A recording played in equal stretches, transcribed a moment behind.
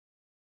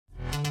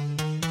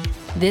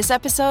This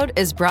episode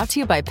is brought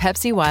to you by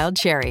Pepsi Wild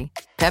Cherry.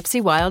 Pepsi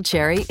Wild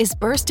Cherry is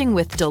bursting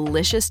with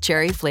delicious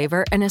cherry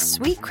flavor and a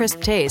sweet,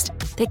 crisp taste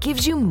that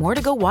gives you more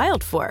to go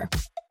wild for.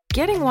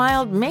 Getting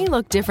wild may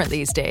look different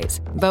these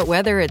days, but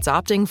whether it's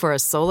opting for a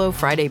solo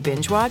Friday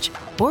binge watch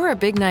or a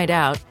big night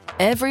out,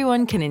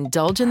 everyone can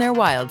indulge in their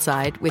wild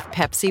side with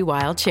Pepsi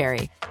Wild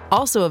Cherry.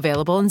 Also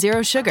available in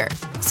Zero Sugar.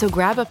 So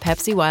grab a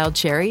Pepsi Wild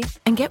Cherry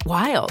and get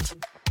wild.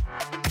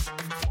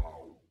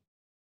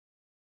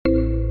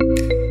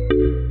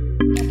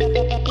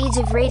 Age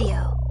of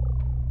Radio.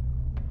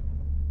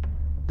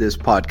 This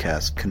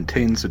podcast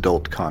contains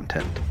adult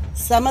content.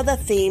 Some of the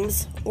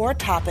themes or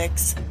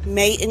topics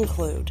may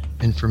include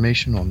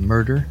information on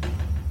murder,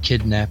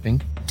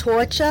 kidnapping,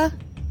 torture,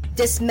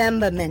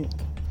 dismemberment,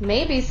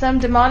 maybe some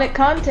demonic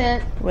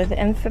content, with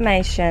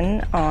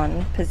information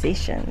on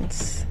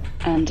possessions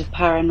and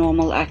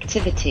paranormal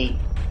activity.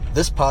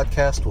 This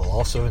podcast will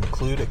also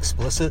include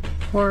explicit,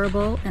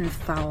 horrible and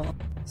foul,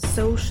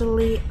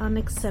 socially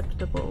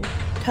unacceptable,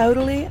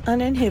 totally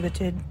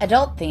uninhibited,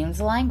 adult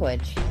themes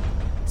language.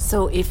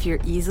 So if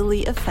you're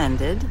easily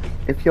offended,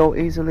 if you're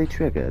easily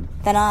triggered,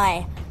 then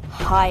I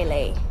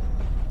highly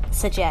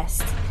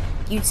suggest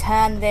you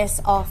turn this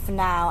off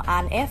now,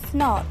 and if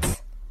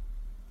not,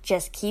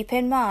 just keep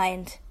in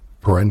mind,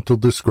 parental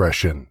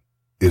discretion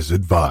is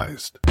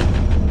advised.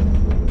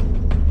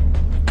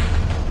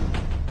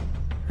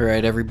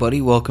 Alright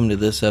everybody, welcome to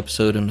this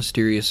episode of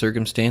Mysterious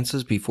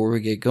Circumstances. Before we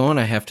get going,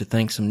 I have to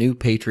thank some new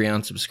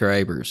Patreon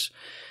subscribers.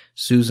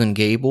 Susan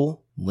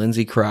Gable,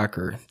 Lindsay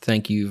Crocker,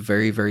 thank you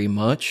very, very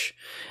much.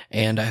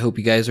 And I hope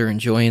you guys are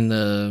enjoying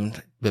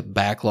the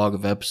backlog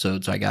of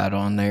episodes I got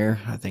on there.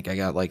 I think I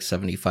got like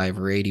 75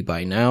 or 80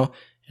 by now.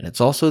 And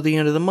it's also the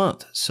end of the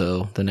month,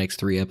 so the next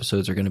 3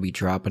 episodes are going to be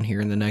dropping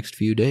here in the next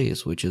few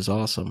days, which is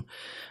awesome.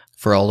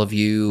 For all of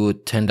you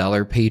 $10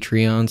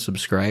 Patreon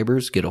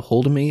subscribers, get a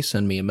hold of me,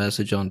 send me a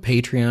message on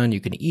Patreon.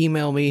 You can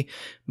email me,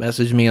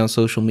 message me on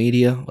social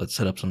media. Let's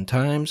set up some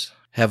times.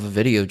 Have a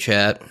video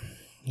chat.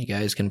 You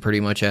guys can pretty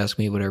much ask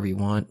me whatever you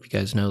want. You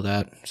guys know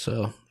that,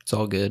 so it's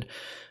all good.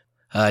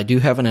 I do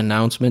have an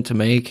announcement to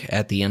make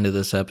at the end of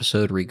this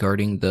episode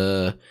regarding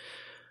the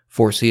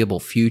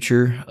foreseeable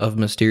future of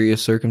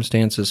Mysterious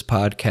Circumstances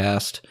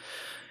podcast,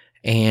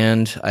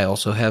 and I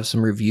also have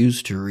some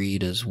reviews to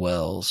read as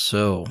well.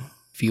 So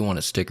if you want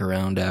to stick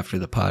around after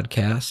the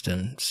podcast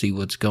and see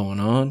what's going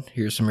on,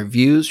 here's some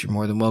reviews. You're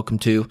more than welcome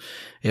to.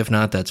 If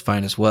not, that's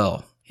fine as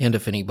well. And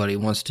if anybody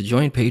wants to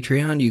join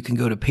Patreon, you can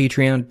go to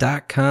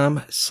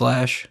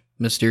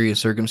patreon.com/Mysterious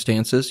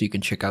Circumstances. You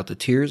can check out the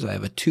tiers. I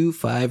have a $2,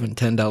 $5, and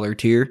 $10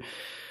 tier.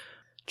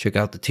 Check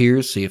out the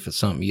tiers, see if it's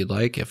something you'd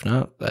like. If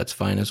not, that's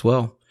fine as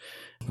well.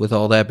 With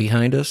all that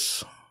behind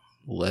us,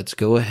 let's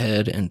go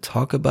ahead and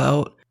talk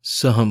about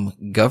some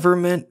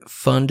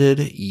government-funded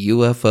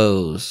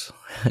UFOs.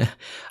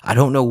 I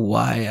don't know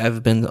why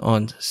I've been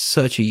on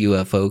such a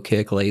UFO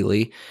kick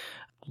lately.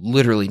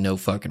 Literally no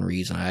fucking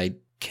reason. I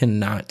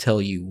cannot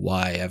tell you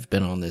why I've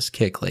been on this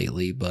kick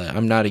lately, but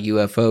I'm not a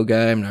UFO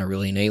guy. I'm not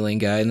really an alien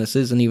guy, and this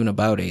isn't even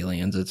about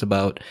aliens. It's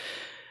about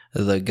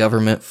the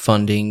government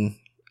funding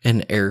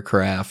an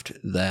aircraft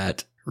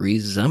that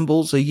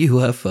resembles a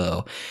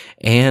UFO.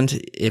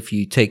 And if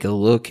you take a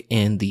look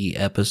in the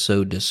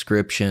episode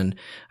description,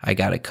 I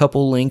got a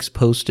couple links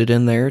posted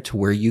in there to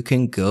where you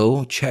can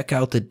go check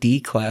out the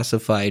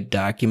declassified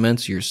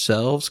documents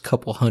yourselves,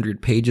 couple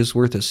 100 pages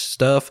worth of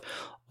stuff,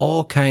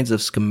 all kinds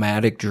of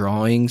schematic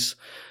drawings.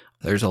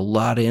 There's a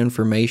lot of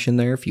information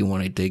there. If you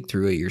want to dig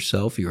through it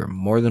yourself, you are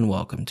more than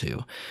welcome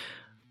to.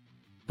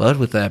 But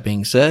with that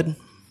being said,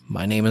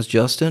 my name is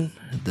Justin,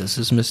 this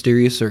is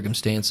Mysterious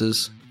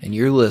Circumstances, and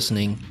you're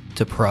listening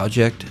to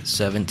Project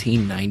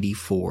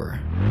 1794.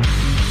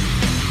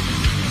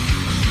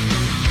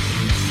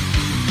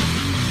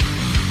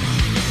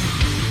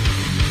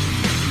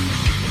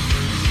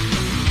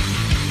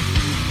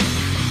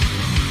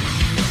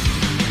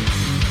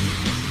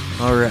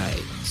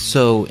 Alright,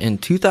 so in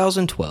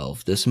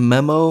 2012, this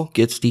memo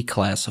gets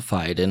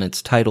declassified, and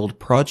it's titled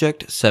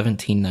Project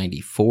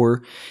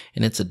 1794,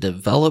 and it's a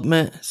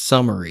development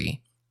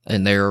summary,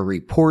 and there are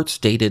reports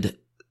dated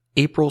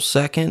April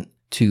 2nd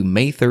to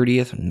May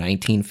 30th,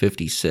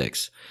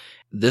 1956.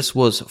 This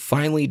was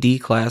finally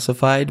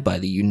declassified by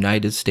the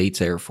United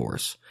States Air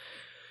Force.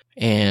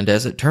 And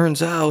as it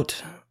turns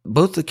out,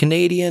 both the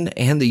Canadian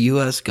and the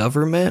US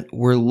government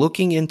were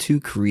looking into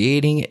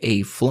creating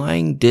a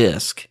flying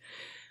disc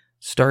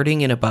starting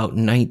in about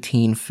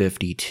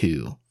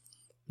 1952.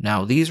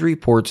 Now, these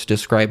reports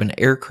describe an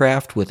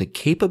aircraft with a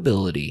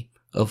capability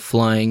of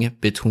flying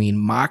between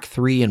Mach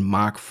 3 and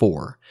Mach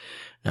 4.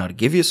 Now, to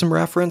give you some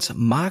reference,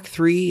 Mach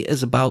 3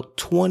 is about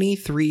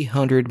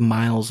 2,300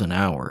 miles an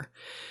hour.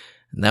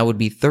 And that would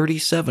be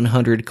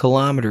 3,700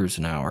 kilometers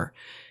an hour.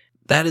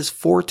 That is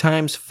 4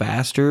 times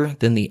faster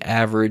than the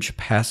average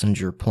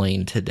passenger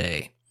plane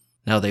today.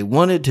 Now, they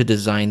wanted to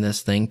design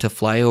this thing to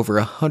fly over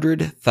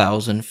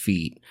 100,000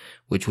 feet,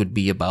 which would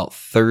be about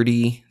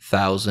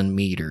 30,000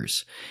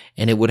 meters,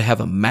 and it would have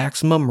a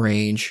maximum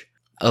range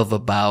of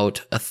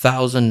about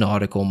 1,000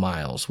 nautical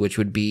miles, which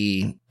would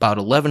be about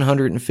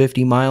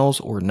 1,150 miles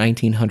or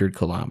 1,900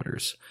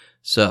 kilometers.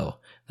 So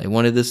they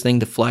wanted this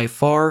thing to fly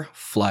far,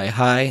 fly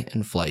high,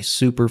 and fly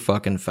super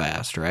fucking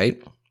fast,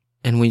 right?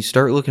 And when you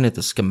start looking at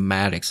the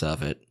schematics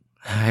of it,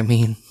 I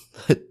mean,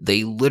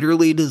 they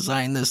literally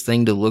designed this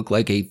thing to look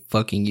like a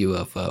fucking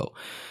UFO.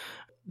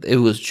 It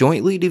was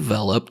jointly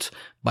developed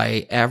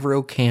by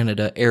Avro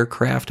Canada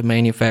Aircraft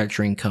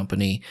Manufacturing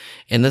Company,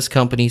 and this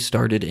company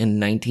started in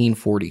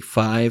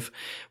 1945.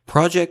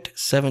 Project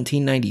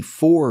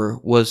 1794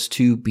 was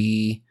to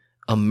be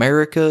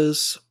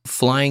America's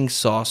flying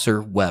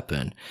saucer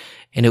weapon,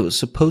 and it was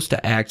supposed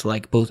to act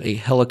like both a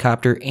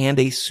helicopter and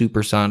a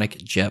supersonic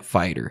jet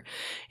fighter.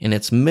 And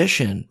its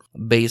mission,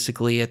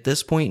 basically at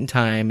this point in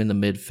time in the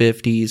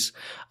mid-50s,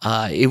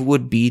 it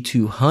would be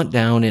to hunt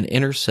down and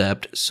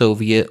intercept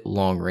Soviet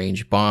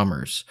long-range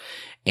bombers.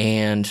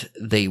 And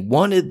they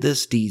wanted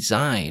this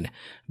design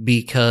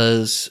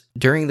because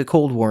during the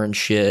Cold War and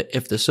shit,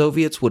 if the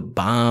Soviets would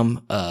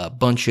bomb a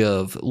bunch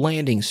of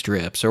landing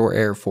strips or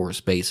Air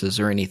Force bases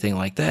or anything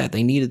like that,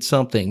 they needed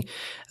something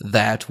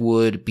that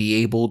would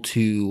be able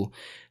to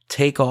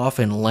take off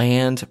and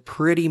land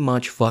pretty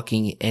much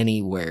fucking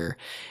anywhere.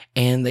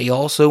 And they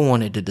also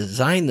wanted to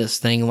design this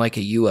thing like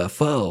a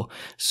UFO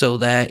so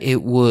that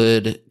it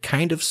would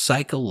kind of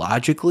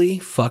psychologically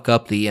fuck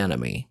up the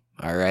enemy.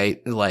 All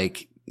right?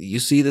 Like, you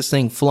see this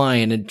thing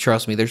flying, and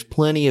trust me, there's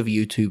plenty of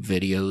YouTube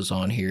videos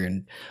on here,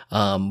 and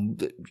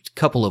a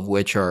couple of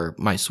which are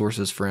my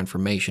sources for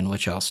information,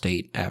 which I'll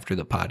state after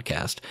the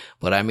podcast.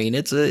 But I mean,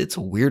 it's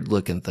a weird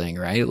looking thing,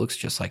 right? It looks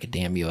just like a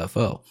damn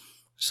UFO.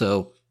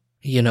 So,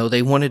 you know,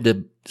 they wanted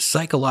to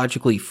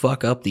psychologically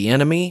fuck up the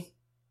enemy,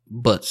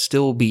 but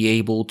still be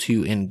able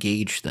to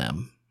engage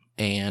them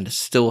and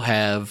still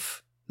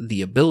have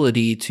the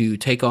ability to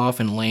take off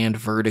and land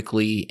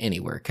vertically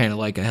anywhere, kind of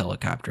like a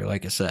helicopter,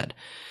 like I said.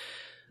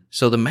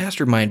 So the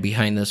mastermind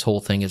behind this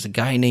whole thing is a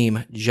guy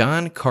named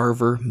John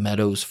Carver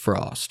Meadows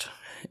Frost.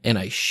 And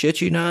I shit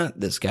you not,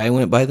 this guy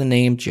went by the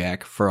name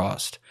Jack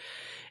Frost.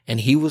 And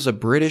he was a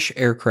British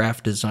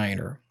aircraft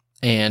designer.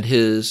 And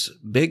his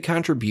big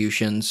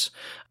contributions,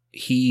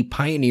 he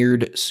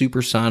pioneered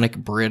supersonic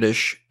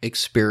British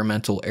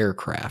experimental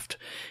aircraft.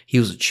 He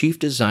was a chief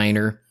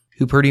designer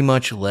who pretty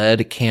much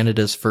led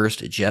Canada's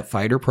first jet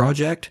fighter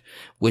project,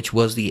 which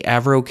was the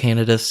Avro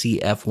Canada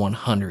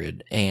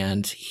CF-100.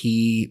 And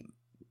he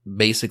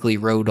basically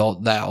rode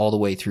all the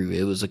way through.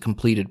 It was a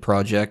completed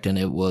project and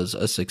it was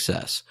a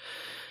success.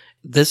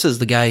 This is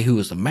the guy who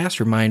was the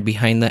mastermind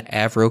behind the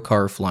Avro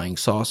Car Flying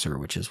Saucer,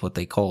 which is what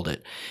they called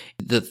it.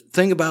 The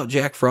thing about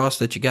Jack Frost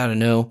that you gotta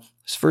know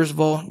is, first of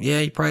all,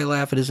 yeah, you probably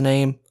laugh at his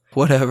name.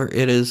 Whatever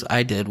it is,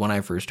 I did when I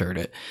first heard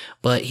it.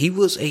 But he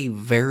was a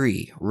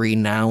very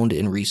renowned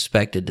and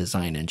respected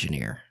design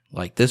engineer.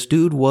 Like, this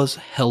dude was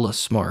hella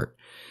smart.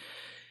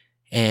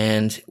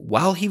 And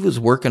while he was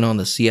working on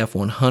the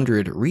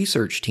CF-100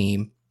 research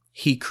team,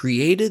 he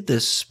created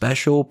this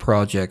special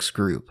projects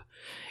group.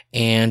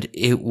 And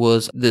it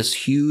was this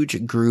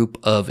huge group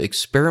of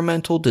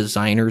experimental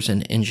designers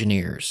and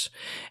engineers.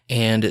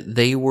 And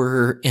they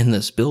were in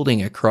this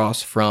building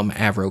across from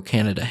Avro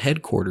Canada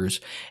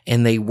headquarters,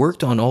 and they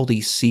worked on all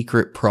these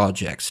secret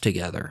projects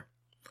together.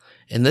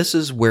 And this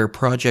is where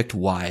Project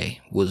Y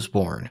was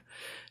born.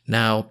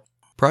 Now,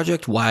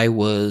 Project Y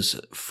was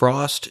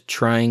Frost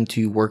trying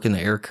to work in the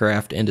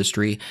aircraft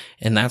industry,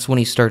 and that's when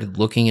he started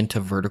looking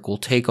into vertical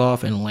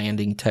takeoff and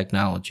landing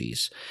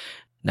technologies.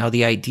 Now,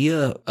 the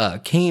idea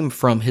came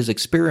from his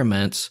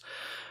experiments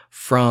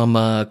from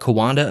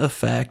Coanda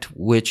effect,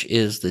 which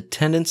is the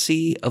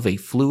tendency of a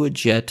fluid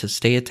jet to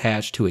stay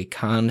attached to a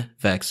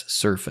convex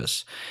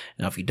surface.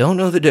 Now, if you don't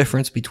know the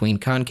difference between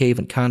concave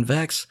and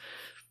convex,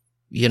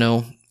 you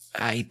know,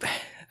 I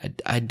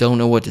don't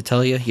know what to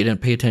tell you. You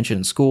didn't pay attention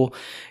in school.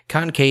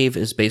 Concave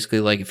is basically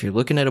like if you're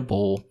looking at a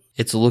bowl,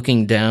 it's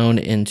looking down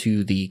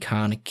into the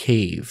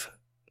concave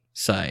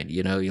side.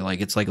 You know,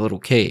 it's like a little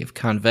cave.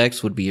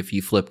 Convex would be if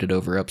you flipped it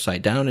over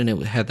upside down and it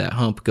had that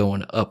hump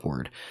going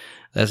upward.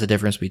 That's the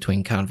difference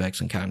between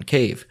convex and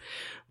concave.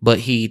 But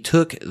he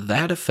took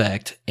that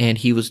effect and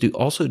he was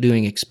also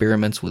doing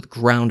experiments with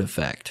ground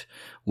effect,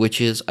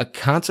 which is a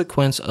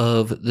consequence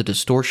of the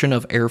distortion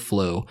of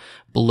airflow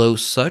below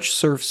such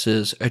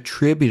surfaces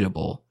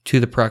attributable to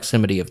the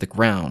proximity of the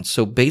ground.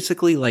 So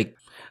basically like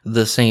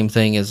the same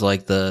thing as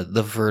like the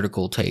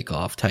vertical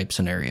takeoff type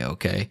scenario,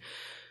 okay?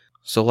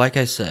 So like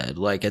I said,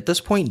 like at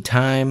this point in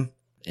time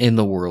in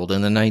the world,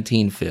 in the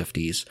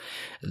 1950s,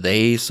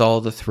 they saw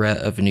the threat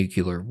of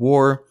nuclear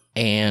war,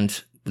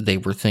 and they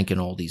were thinking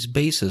all these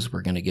bases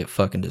were going to get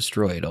fucking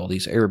destroyed, all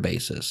these air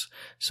bases.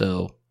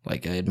 So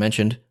like I had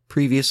mentioned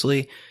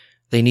previously,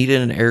 they needed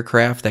an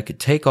aircraft that could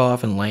take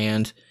off and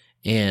land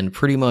in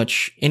pretty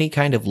much any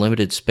kind of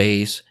limited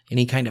space,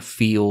 any kind of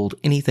field,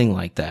 anything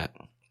like that.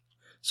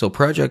 So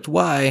Project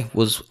Y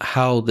was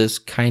how this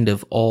kind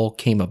of all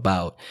came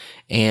about,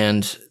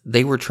 and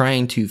they were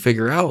trying to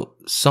figure out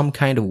some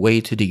kind of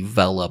way to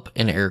develop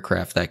an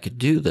aircraft that could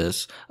do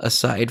this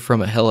aside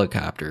from a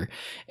helicopter,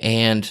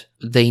 and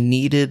they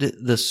needed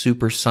the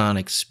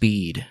supersonic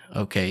speed.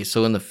 Okay,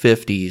 so in the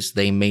 50s,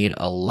 they made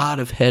a lot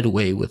of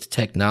headway with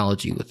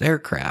technology with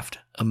aircraft.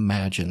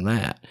 Imagine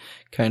that.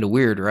 Kind of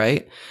weird,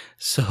 right?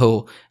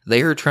 So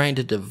they are trying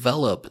to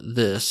develop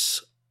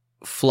this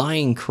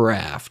flying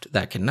craft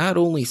that can not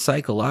only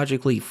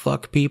psychologically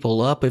fuck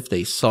people up if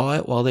they saw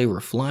it while they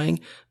were flying,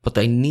 but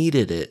they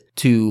needed it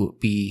to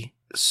be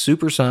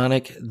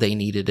supersonic. They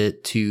needed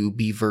it to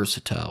be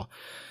versatile.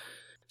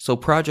 So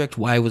Project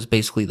Y was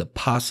basically the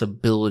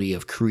possibility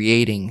of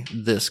creating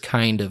this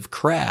kind of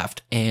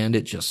craft, and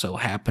it just so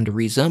happened to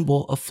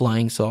resemble a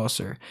flying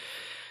saucer.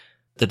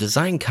 The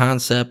design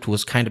concept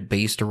was kind of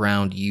based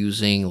around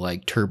using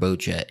like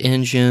turbojet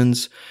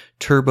engines,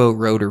 turbo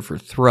rotor for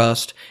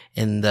thrust,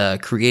 and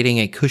creating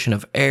a cushion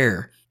of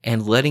air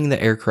and letting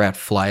the aircraft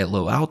fly at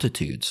low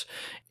altitudes.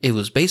 It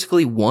was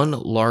basically one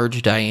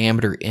large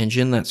diameter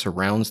engine that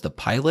surrounds the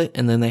pilot,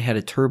 and then they had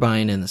a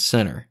turbine in the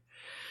center.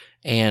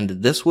 And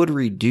this would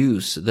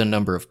reduce the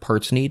number of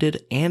parts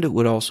needed, and it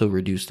would also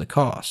reduce the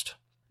cost.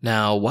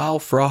 Now, while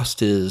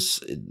Frost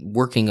is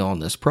working on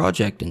this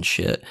project and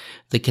shit,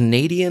 the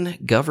Canadian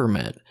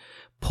government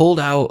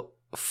pulled out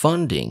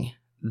funding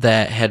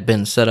that had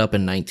been set up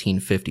in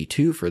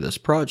 1952 for this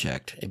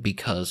project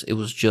because it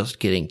was just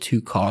getting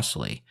too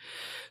costly.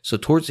 So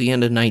towards the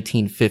end of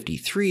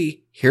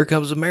 1953, here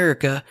comes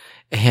America,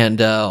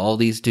 and all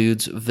these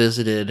dudes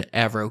visited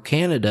Avro,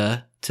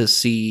 Canada to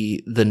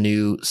see the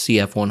new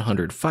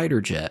CF-100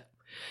 fighter jet.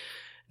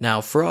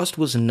 Now, Frost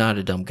was not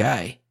a dumb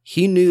guy.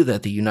 He knew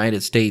that the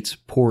United States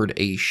poured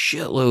a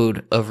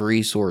shitload of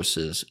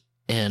resources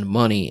and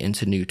money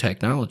into new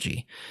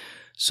technology.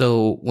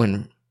 So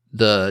when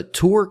the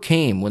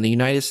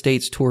United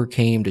States tour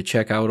came to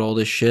check out all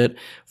this shit,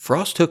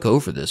 Frost took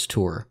over this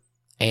tour,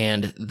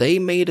 and they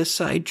made a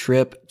side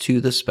trip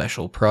to the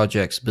Special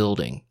Projects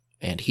building,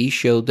 and he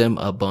showed them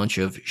a bunch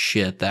of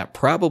shit that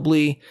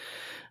probably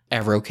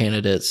Avro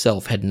Canada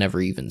itself had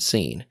never even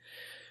seen.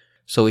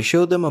 So he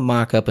showed them a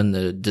mock-up in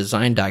the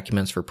design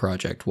documents for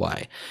Project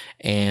Y,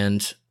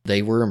 and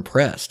they were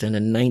impressed. And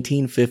in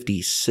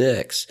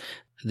 1956,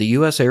 the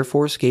U.S. Air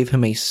Force gave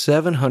him a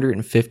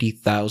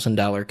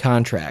 $750,000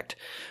 contract,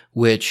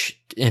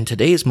 which in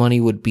today's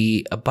money would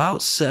be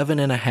about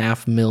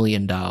 $7.5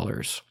 million.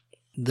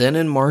 Then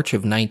in March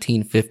of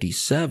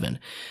 1957,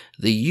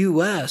 the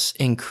U.S.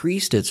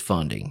 increased its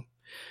funding,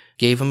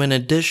 gave him an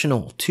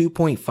additional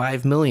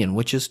 $2.5 million,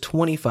 which is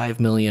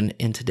 $25 million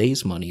in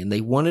today's money, and they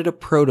wanted a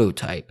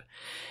prototype.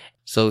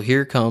 So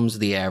here comes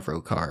the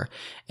Avro car,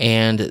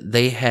 and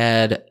they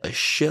had a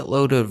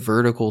shitload of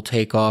vertical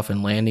takeoff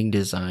and landing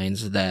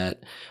designs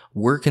that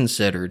were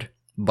considered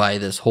by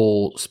this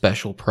whole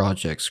Special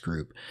Projects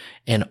group,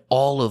 and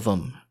all of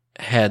them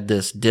had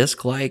this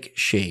disc-like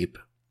shape,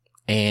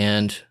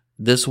 and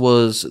this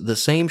was the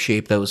same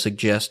shape that was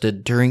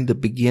suggested during the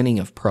beginning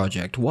of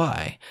Project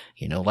Y,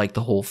 like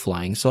the whole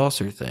flying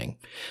saucer thing.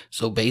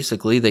 So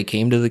basically, they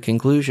came to the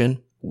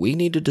conclusion, we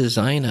need to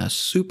design a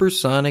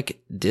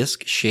supersonic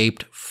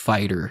disc-shaped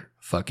fighter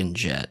fucking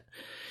jet.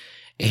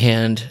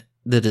 And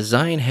the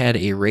design had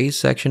a raised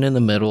section in the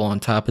middle on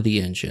top of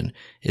the engine.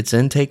 Its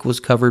intake was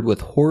covered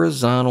with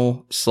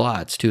horizontal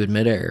slots to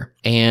admit air.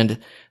 And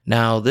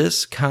now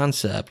this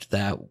concept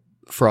that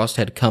Frost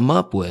had come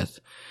up with,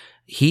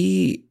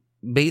 he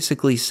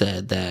basically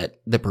said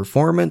that the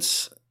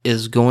performance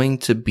is going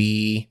to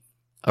be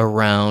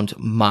around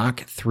Mach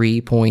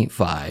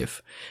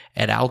 3.5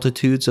 at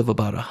altitudes of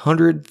about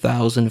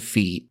 100,000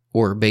 feet,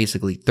 or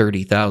basically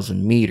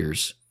 30,000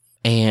 meters.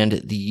 And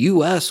the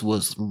U.S.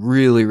 was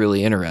really,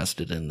 really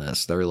interested in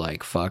this. They're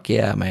like, fuck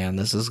yeah, man,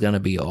 this is going to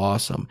be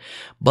awesome.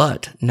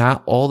 But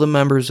not all the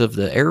members of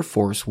the Air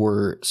Force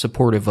were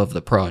supportive of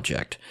the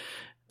project.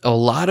 A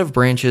lot of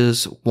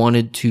branches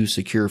wanted to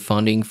secure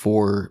funding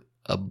for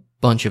a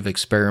bunch of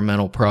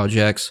experimental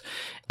projects,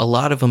 a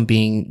lot of them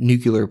being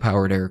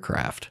nuclear-powered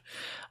aircraft.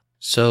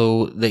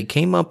 So they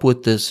came up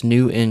with this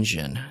new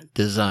engine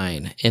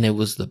design, and it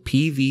was the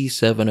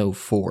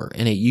PV-704,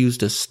 and it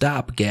used a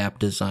stopgap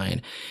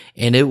design,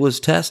 and it was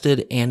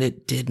tested, and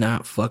it did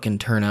not fucking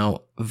turn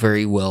out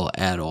very well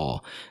at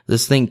all.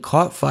 This thing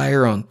caught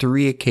fire on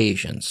 3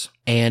 occasions,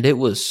 and it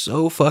was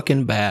so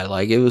fucking bad,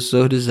 like it was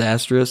so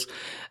disastrous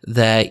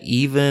that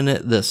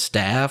even the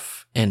staff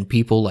and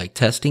people like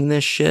testing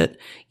this shit,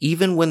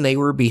 even when they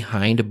were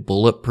behind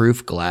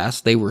bulletproof glass,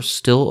 they were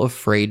still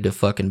afraid to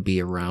fucking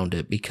be around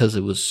it because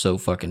it was so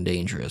fucking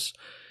dangerous.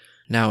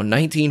 Now, in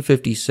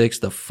 1956,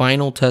 the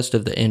final test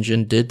of the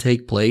engine did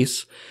take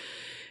place,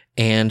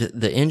 and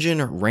the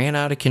engine ran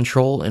out of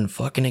control and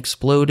fucking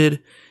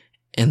exploded.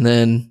 And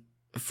then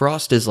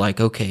Frost is like,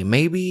 okay,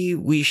 maybe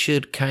we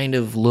should kind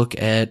of look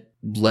at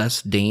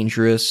less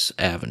dangerous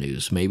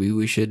avenues. Maybe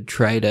we should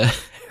try to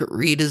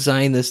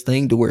redesign this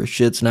thing to where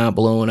shit's not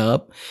blowing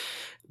up.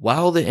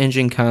 While the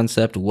engine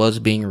concept was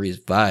being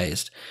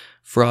revised,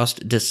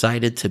 Frost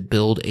decided to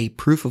build a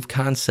proof of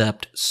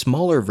concept,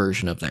 smaller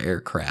version of the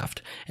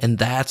aircraft, and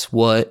that's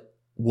what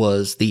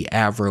was the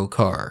Avro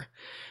car.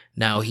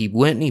 Now, he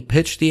went and he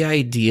pitched the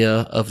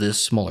idea of this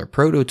smaller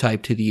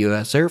prototype to the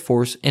U.S. Air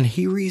Force, and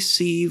he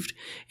received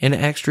an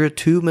extra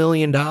 $2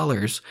 million,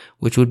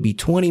 which would be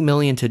 $20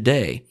 million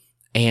today.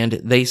 And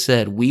they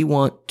said, we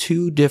want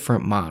 2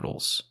 different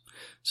models.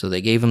 So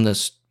they gave him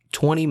this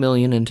 $20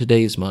 million in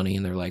today's money,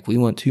 and they're like, we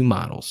want 2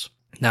 models.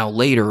 Now,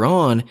 later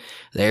on,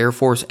 the Air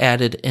Force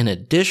added an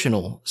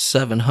additional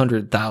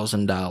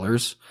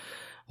 $700,000,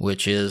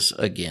 which is,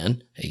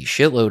 again, a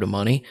shitload of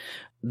money.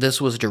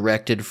 This was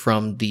directed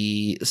from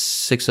the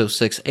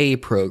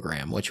 606A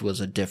program, which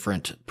was a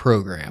different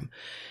program.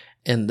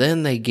 And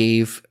then they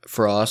gave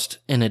Frost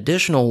an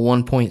additional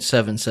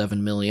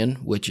 $1.77 million,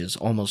 which is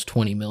almost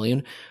 $20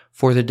 million,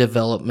 for the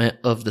development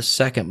of the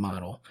second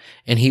model.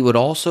 And he would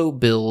also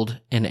build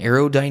an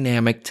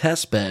aerodynamic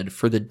test bed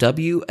for the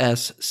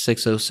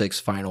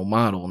WS606 final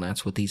model, and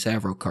that's what these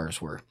Avro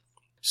cars were.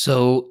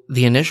 So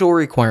the initial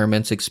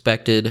requirements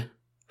expected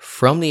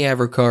from the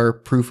Avro car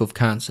proof of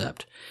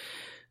concept.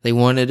 They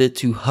wanted it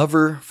to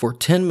hover for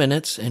 10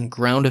 minutes in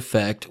ground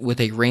effect with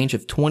a range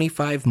of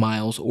 25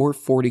 miles or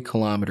 40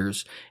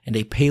 kilometers and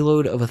a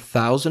payload of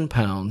 1,000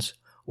 pounds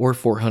or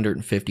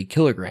 450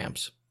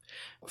 kilograms.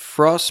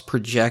 Frost's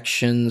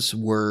projections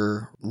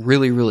were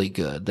really, really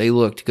good. They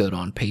looked good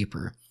on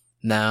paper.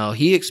 Now,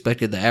 he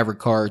expected the Avro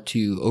car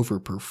to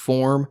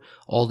overperform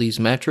all these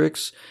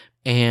metrics,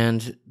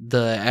 and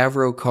the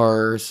Avro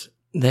cars,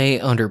 they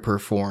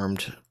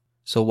underperformed.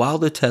 So while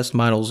the test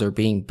models are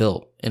being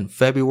built, in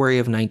February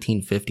of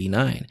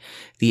 1959,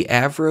 the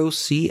Avro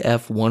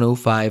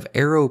CF-105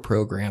 Aero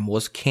program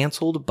was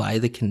canceled by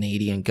the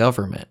Canadian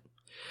government.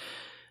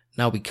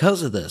 Now,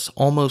 because of this,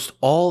 almost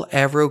all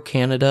Avro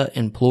Canada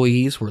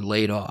employees were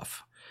laid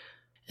off.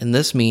 And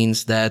this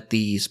means that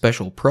the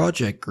special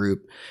project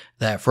group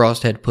that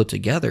Frost had put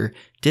together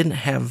didn't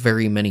have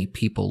very many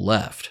people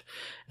left.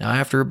 Now,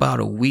 after about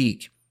a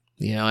week,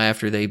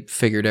 after they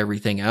figured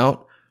everything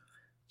out,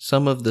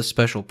 some of the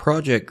special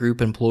project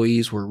group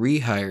employees were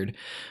rehired,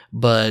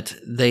 but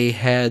they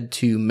had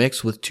to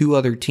mix with 2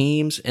 other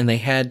teams, and they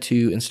had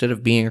to, instead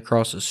of being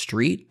across the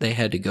street, they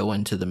had to go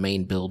into the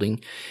main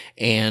building,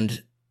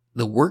 and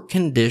the work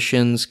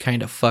conditions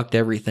kind of fucked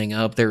everything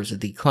up. There was a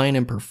decline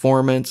in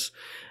performance.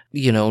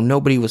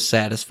 Nobody was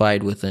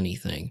satisfied with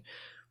anything.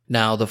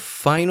 Now, the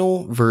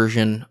final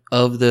version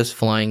of this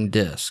flying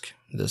disc,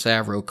 this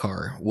Avro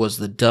car, was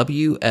the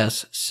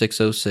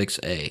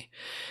WS606A.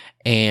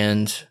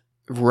 And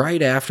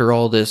right after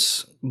all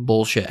this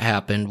bullshit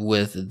happened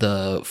with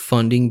the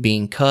funding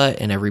being cut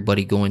and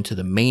everybody going to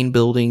the main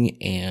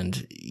building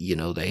and,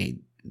 they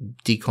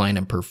decline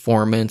in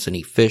performance and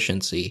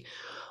efficiency,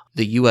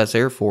 the U.S.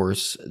 Air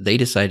Force, they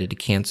decided to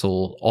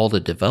cancel all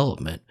the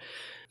development.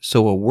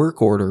 So a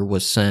work order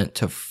was sent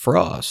to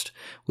Frost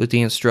with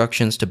the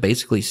instructions to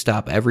basically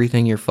stop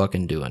everything you're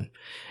fucking doing.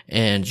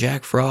 And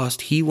Jack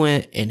Frost, he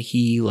went and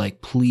he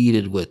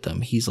pleaded with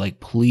them. He's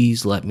like,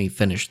 please let me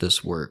finish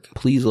this work.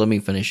 Please let me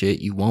finish it.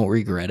 You won't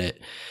regret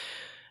it.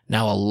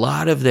 Now, a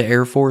lot of the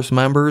Air Force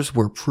members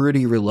were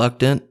pretty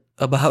reluctant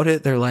about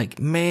it. They're like,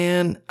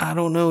 man, I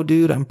don't know,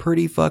 dude. I'm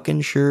pretty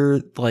fucking sure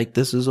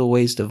this is a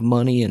waste of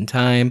money and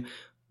time.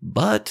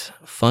 But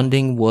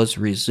funding was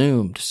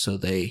resumed, so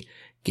they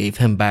gave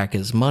him back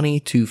his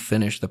money to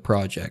finish the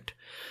project.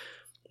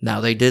 Now,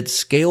 they did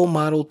scale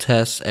model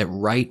tests at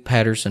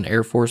Wright-Patterson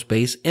Air Force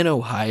Base in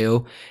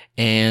Ohio,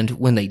 and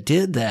when they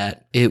did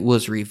that, it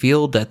was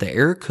revealed that the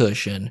air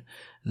cushion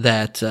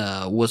that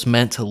was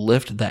meant to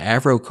lift the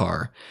Avro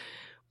car,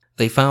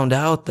 they found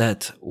out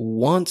that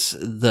once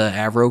the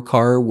Avro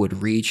car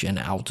would reach an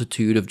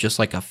altitude of just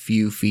a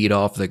few feet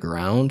off the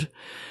ground,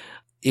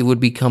 it would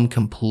become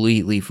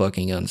completely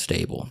fucking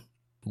unstable,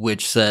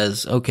 which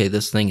says, okay,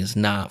 this thing is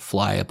not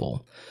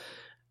flyable.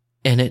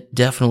 And it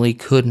definitely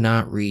could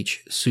not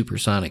reach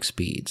supersonic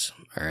speeds,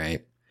 all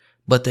right?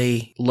 But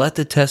they let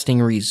the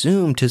testing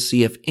resume to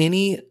see if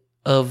any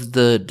of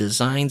the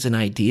designs and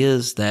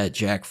ideas that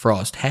Jack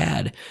Frost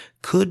had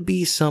could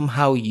be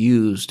somehow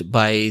used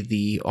by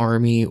the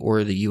Army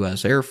or the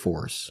U.S. Air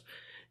Force,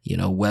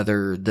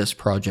 whether this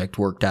project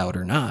worked out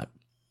or not.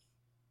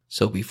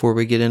 So before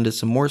we get into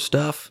some more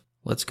stuff,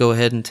 let's go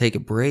ahead and take a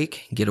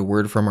break and get a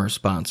word from our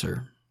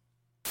sponsor.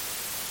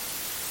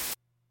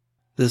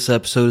 This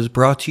episode is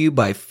brought to you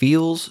by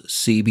Feels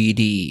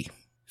CBD.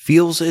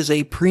 Feels is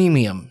a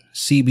premium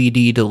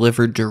CBD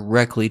delivered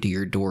directly to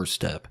your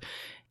doorstep.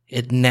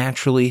 It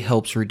naturally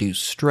helps reduce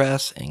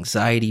stress,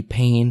 anxiety,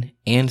 pain,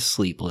 and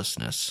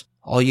sleeplessness.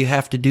 All you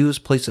have to do is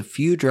place a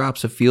few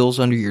drops of Feels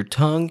under your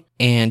tongue,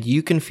 and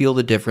you can feel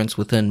the difference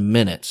within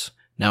minutes.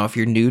 Now, if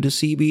you're new to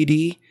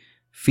CBD,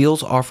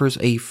 Feels offers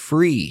a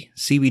free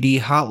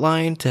CBD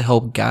hotline to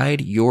help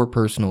guide your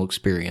personal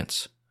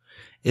experience.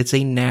 It's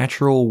a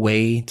natural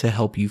way to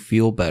help you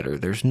feel better.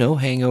 There's no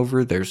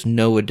hangover, there's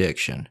no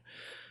addiction.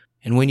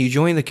 And when you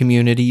join the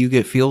community, you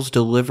get Feels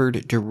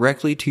delivered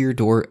directly to your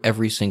door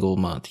every single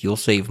month. You'll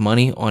save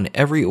money on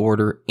every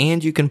order,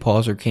 and you can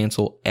pause or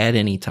cancel at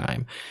any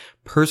time.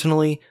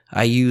 Personally,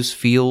 I use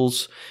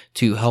Feels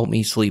to help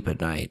me sleep at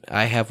night.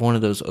 I have one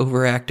of those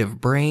overactive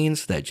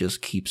brains that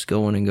just keeps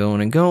going and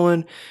going and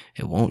going.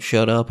 It won't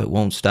shut up. It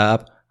won't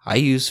stop. I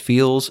use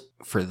Feels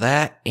for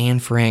that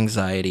and for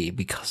anxiety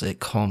because it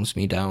calms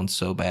me down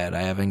so bad.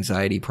 I have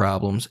anxiety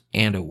problems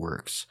and it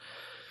works.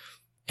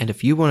 And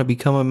if you want to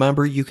become a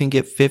member, you can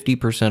get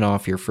 50%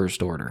 off your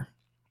first order.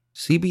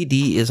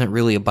 CBD isn't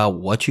really about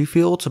what you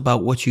feel, it's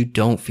about what you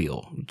don't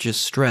feel.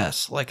 Just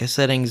stress, like I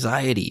said,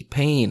 anxiety,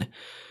 pain.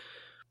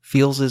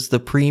 Feels is the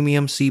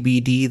premium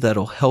CBD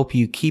that'll help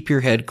you keep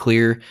your head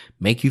clear,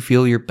 make you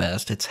feel your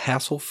best. It's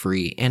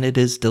hassle-free, and it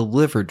is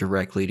delivered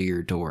directly to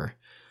your door.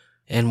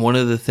 And one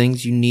of the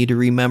things you need to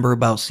remember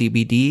about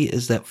CBD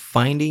is that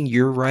finding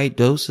your right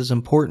dose is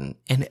important,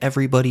 and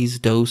everybody's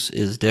dose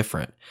is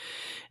different.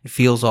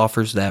 Feels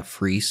offers that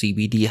free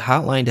CBD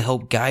hotline to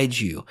help guide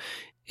you.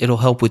 It'll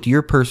help with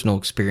your personal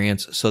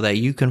experience so that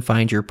you can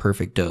find your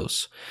perfect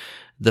dose.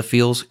 The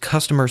Feels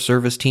customer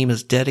service team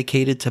is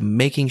dedicated to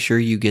making sure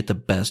you get the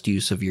best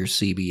use of your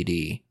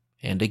CBD.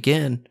 And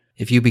again,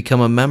 if you become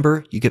a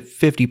member, you get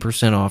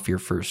 50% off your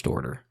first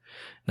order.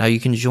 Now you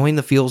can join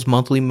the Feels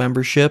monthly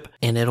membership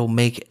and it'll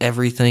make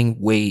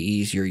everything way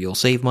easier. You'll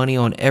save money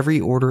on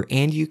every order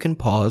and you can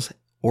pause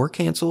or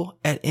cancel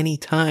at any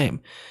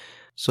time.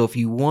 So if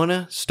you want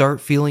to start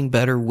feeling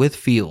better with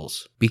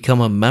Feels, become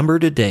a member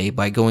today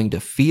by going to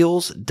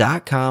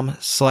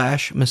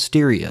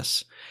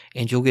feels.com/mysterious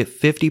and you'll get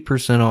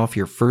 50% off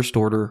your first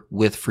order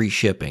with free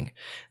shipping.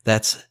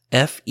 That's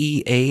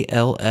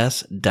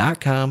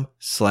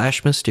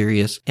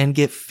FEALS.com/mysterious and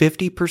get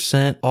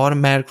 50%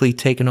 automatically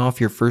taken off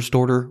your first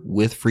order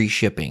with free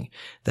shipping.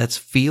 That's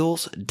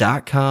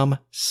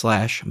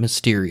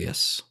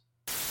feals.com/mysterious.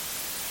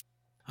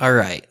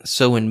 Alright,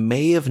 so in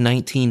May of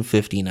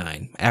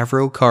 1959,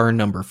 Avro car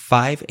number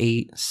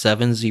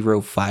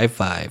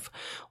 587055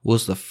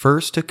 was the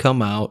first to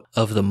come out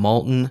of the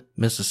Malton,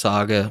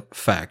 Mississauga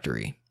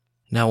factory.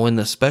 Now when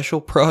the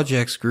Special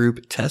Projects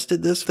Group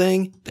tested this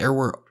thing, there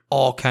were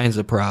all kinds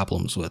of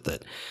problems with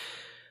it.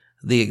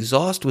 The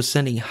exhaust was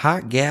sending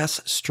hot gas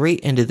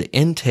straight into the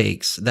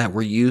intakes that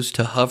were used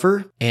to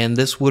hover, and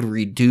this would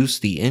reduce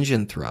the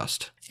engine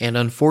thrust. And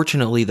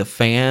unfortunately, the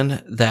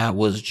fan that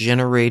was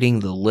generating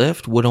the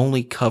lift would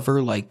only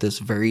cover like this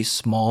very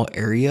small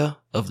area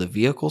of the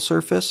vehicle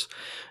surface.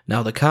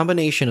 Now, the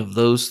combination of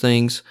those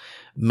things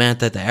meant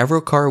that the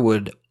Avro car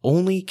would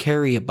only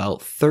carry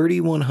about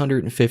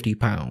 3,150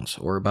 pounds,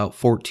 or about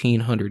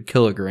 1,400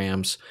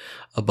 kilograms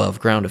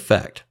above ground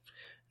effect.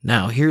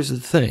 Now, here's the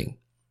thing.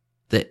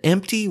 The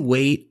empty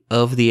weight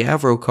of the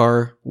Avro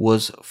car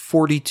was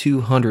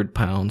 4,200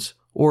 pounds,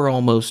 or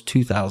almost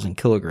 2,000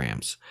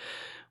 kilograms.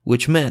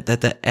 Which meant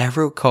that the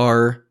Avro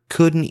car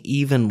couldn't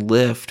even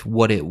lift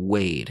what it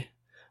weighed,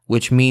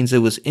 which means it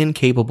was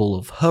incapable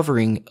of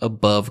hovering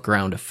above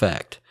ground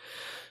effect.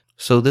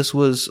 So this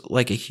was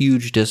like a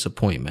huge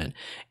disappointment,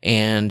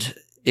 and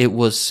it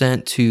was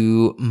sent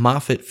to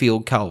Moffett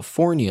Field,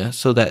 California,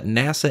 so that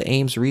NASA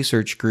Ames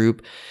Research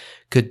Group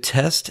could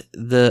test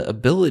the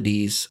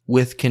abilities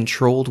with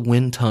controlled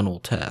wind tunnel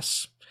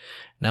tests.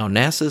 Now,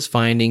 NASA's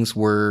findings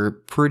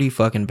were pretty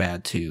fucking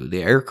bad too.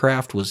 The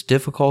aircraft was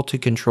difficult to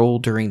control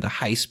during the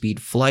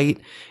high-speed flight,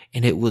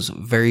 and it was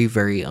very,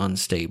 very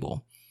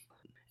unstable.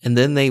 And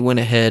then they went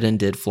ahead and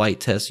did flight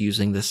tests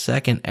using the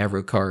second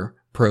Avro car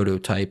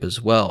prototype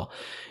as well,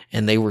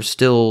 and they were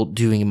still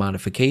doing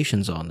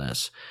modifications on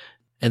this.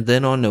 And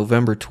then on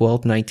November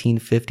 12,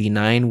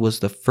 1959 was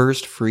the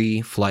first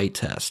free flight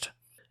test.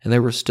 And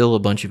there were still a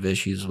bunch of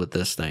issues with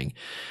this thing.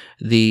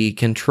 The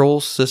control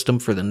system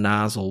for the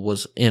nozzle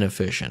was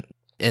inefficient.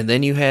 And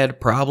then you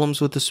had problems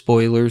with the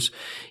spoilers,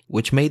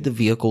 which made the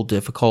vehicle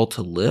difficult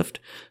to lift.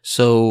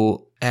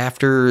 So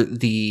after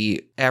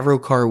the Avro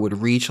car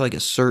would reach like a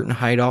certain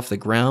height off the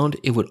ground,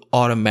 it would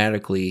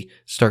automatically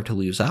start to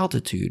lose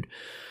altitude.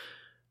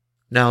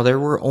 Now, there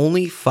were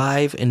only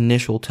 5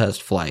 initial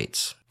test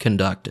flights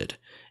conducted,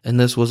 and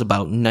this was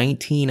about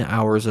 19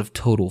 hours of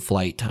total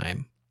flight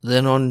time.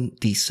 Then on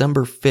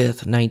December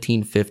 5th,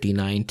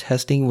 1959,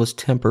 testing was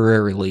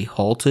temporarily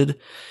halted,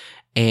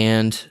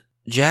 and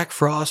Jack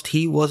Frost,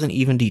 he wasn't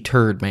even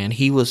deterred, man.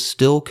 He was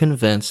still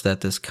convinced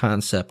that this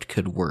concept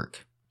could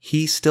work.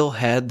 He still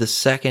had the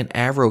second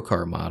Avro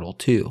car model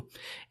too,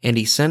 and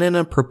he sent in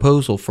a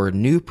proposal for a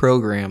new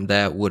program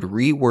that would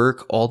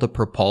rework all the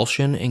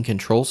propulsion and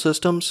control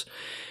systems.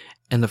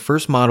 And the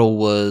first model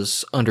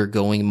was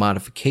undergoing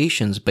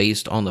modifications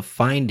based on the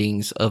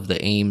findings of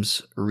the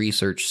Ames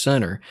Research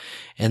Center.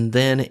 And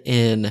then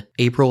in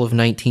April of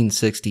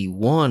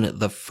 1961,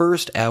 the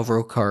first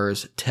Avro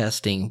car's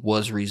testing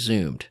was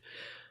resumed.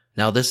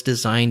 Now, this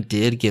design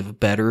did give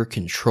better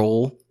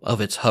control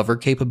of its hover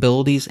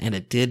capabilities, and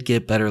it did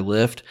get better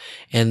lift,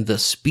 and the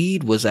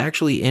speed was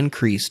actually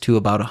increased to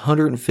about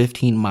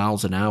 115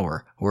 miles an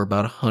hour, or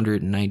about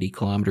 190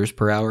 kilometers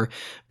per hour,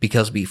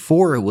 because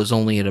before it was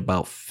only at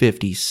about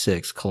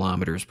 56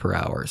 kilometers per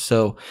hour.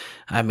 So,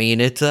 I mean,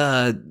 it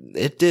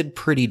did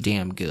pretty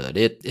damn good.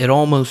 It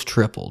almost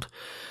tripled.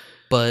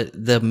 But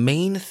the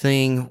main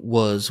thing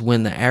was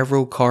when the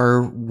Avro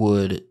car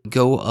would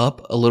go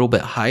up a little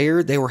bit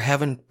higher, they were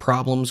having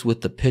problems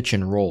with the pitch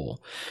and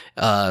roll.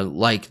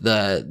 Like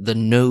the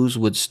nose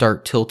would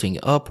start tilting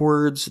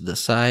upwards, the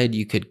side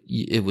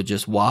it would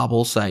just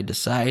wobble side to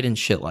side and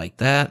shit like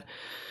that.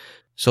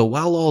 So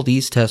while all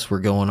these tests were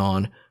going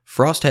on,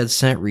 Frost had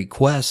sent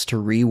requests to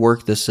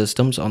rework the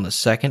systems on the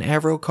second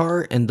Avro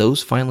car, and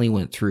those finally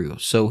went through.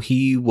 So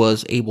he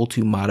was able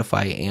to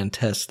modify and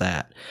test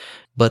that.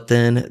 But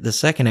then the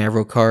second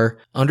Avro car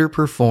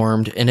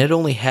underperformed, and it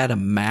only had a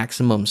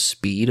maximum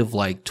speed of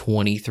like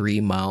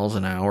 23 miles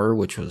an hour,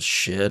 which was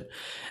shit.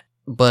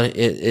 But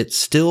it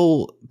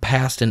still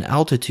passed an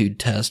altitude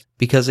test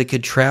because it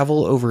could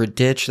travel over a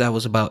ditch that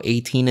was about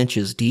 18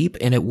 inches deep,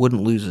 and it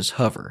wouldn't lose its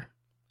hover.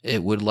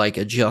 It would like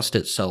adjust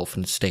itself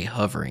and stay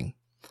hovering.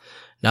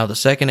 Now, the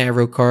second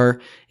Avro car,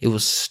 it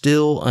was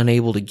still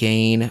unable to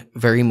gain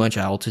very much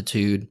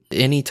altitude.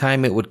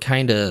 Anytime it would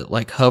kind of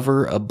like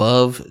hover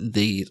above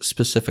the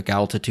specific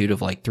altitude of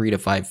like 3 to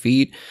 5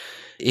 feet,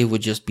 it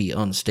would just be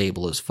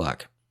unstable as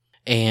fuck.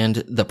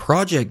 And the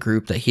project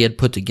group that he had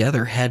put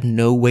together had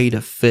no way to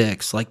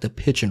fix like the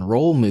pitch and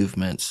roll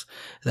movements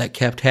that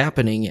kept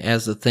happening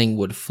as the thing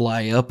would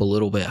fly up a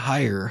little bit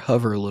higher,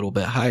 hover a little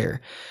bit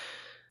higher.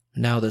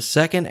 Now, the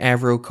second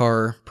Avro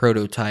car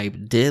prototype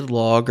did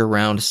log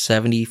around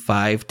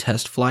 75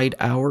 test flight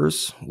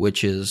hours,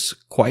 which is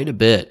quite a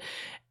bit,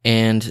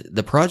 and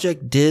the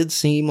project did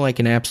seem like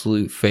an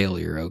absolute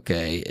failure,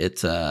 okay?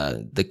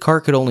 The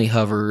car could only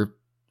hover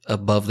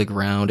above the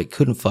ground, it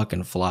couldn't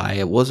fucking fly,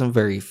 it wasn't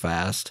very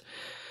fast,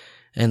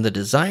 and the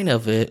design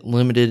of it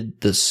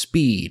limited the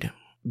speed.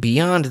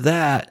 Beyond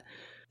that,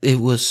 it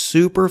was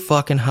super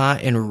fucking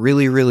hot and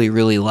really, really,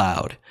 really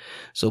loud.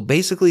 So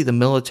basically the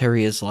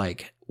military is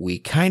like, we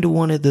kind of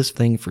wanted this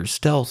thing for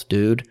stealth,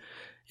 dude.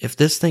 If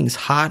this thing's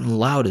hot and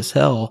loud as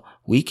hell,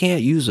 we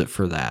can't use it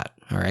for that,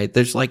 alright?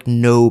 There's like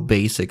no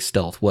basic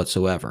stealth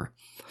whatsoever.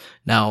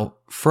 Now,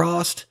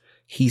 Frost,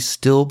 he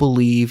still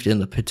believed in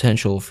the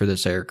potential for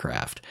this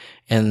aircraft,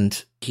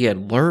 and he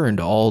had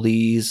learned all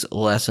these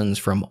lessons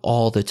from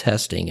all the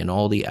testing and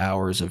all the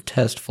hours of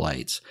test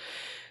flights.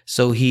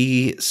 So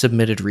he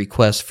submitted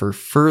requests for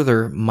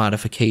further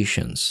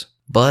modifications.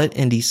 But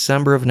in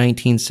December of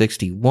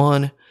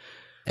 1961,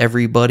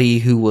 everybody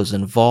who was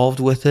involved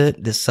with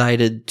it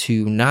decided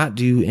to not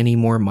do any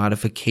more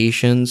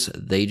modifications.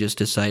 They just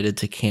decided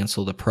to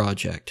cancel the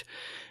project.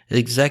 The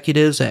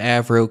executives at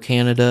Avro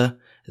Canada,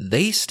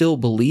 they still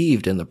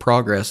believed in the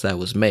progress that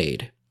was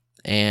made,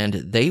 and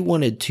they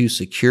wanted to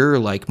secure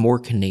like more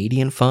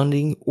Canadian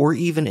funding or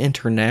even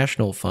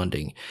international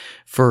funding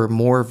for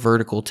more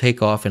vertical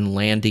takeoff and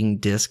landing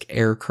disc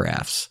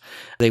aircrafts.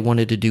 They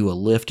wanted to do a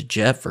lift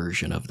jet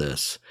version of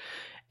this.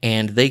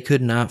 And they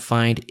could not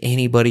find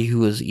anybody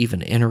who was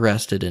even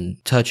interested in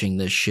touching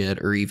this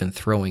shit or even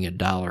throwing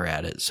 $1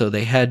 at it. So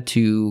they had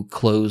to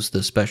close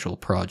the special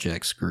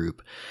projects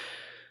group.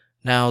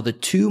 Now, the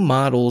two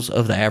models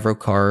of the Avro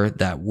car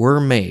that were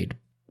made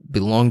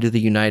belong to the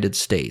United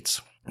States.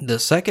 The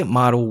second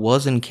model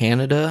was in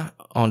Canada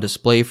on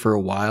display for a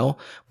while,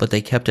 but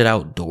they kept it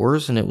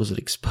outdoors and it was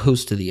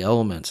exposed to the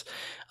elements.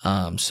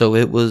 So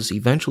it was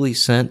eventually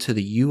sent to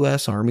the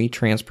U.S. Army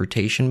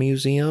Transportation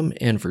Museum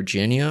in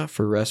Virginia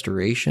for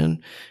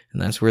restoration,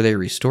 and that's where they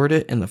restored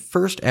it. And the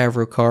first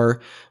Avro car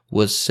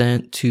was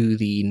sent to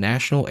the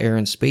National Air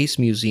and Space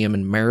Museum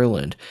in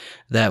Maryland.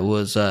 That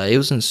was, it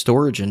was in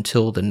storage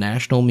until the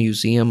National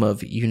Museum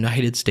of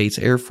United States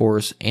Air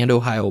Force and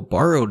Ohio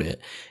borrowed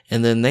it,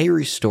 and then they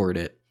restored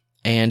it.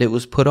 And it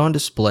was put on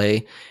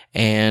display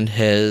and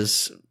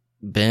has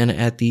been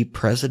at the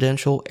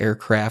Presidential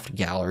Aircraft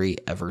Gallery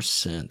ever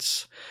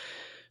since.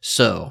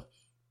 So,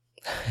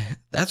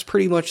 that's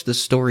pretty much the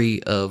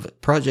story of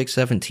Project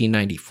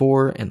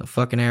 1794 and the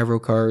fucking Avro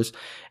cars.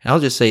 And I'll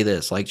just say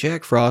this, like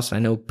Jack Frost, I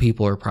know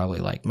people are probably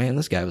like, man,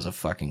 this guy was a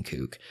fucking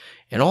kook.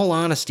 In all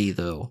honesty,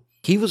 though,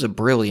 he was a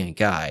brilliant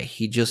guy.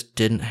 He just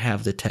didn't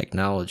have the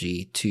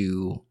technology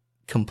to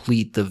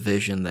complete the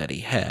vision that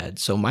he had.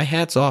 So my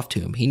hat's off to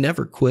him. He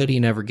never quit. He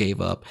never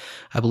gave up.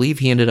 I believe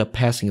he ended up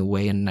passing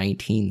away in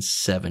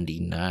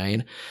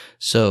 1979.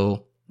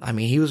 So, I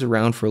mean, he was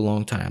around for a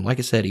long time. Like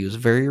I said, he was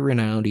very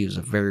renowned. He was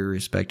a very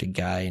respected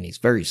guy, and he's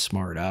very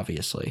smart,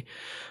 obviously.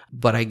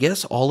 But I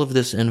guess all of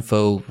this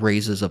info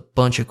raises a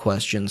bunch of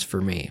questions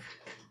for me.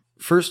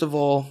 First of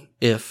all,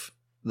 if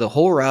the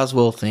whole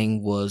Roswell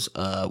thing was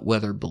a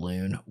weather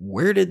balloon,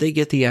 where did they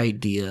get the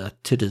idea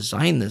to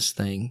design this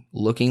thing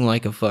looking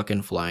like a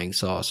fucking flying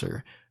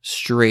saucer?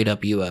 Straight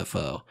up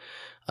UFO.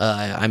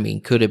 I mean,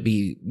 could it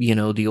be, you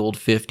know, the old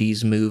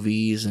 50s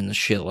movies and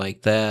shit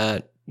like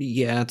that?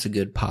 Yeah, it's a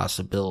good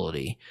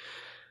possibility.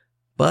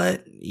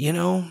 But, you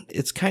know,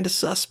 it's kind of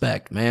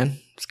suspect, man.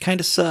 It's kind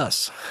of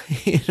sus.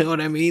 You know what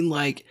I mean?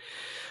 Like,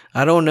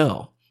 I don't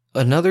know.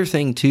 Another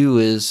thing, too,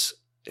 is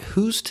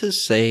who's to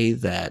say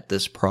that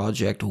this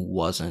project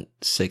wasn't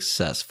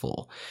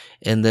successful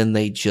and then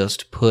they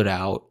just put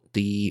out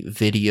the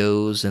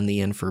videos and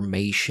the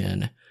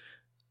information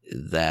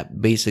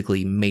that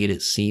basically made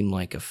it seem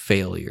like a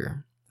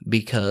failure?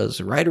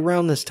 Because right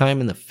around this time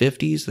in the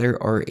 50s,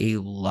 there are a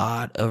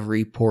lot of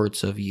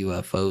reports of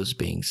UFOs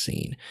being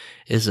seen.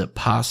 Is it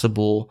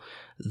possible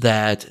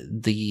that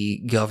the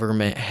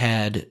government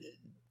had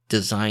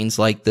designs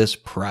like this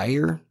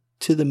prior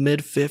to the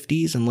mid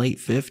 50s and late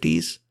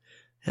 50s?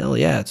 Hell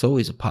yeah, it's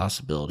always a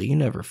possibility. You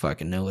never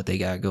fucking know what they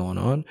got going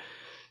on.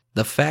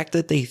 The fact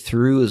that they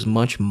threw as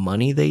much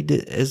money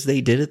as they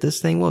did at this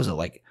thing, what was it,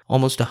 like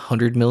almost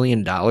 $100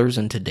 million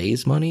in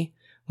today's money?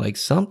 Like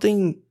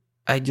something,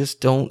 I just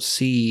don't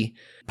see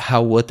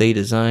how what they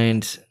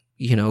designed,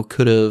 you know,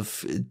 could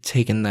have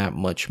taken that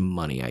much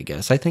money, I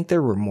guess. I think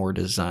there were more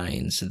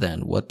designs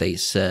than what they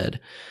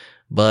said,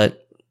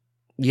 but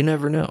you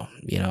never know.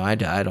 You know, I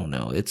don't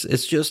know.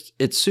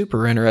 It's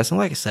super interesting.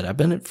 Like I said, I've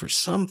been, for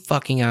some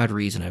fucking odd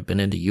reason, I've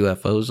been into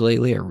UFOs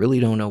lately. I really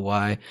don't know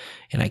why.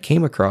 And I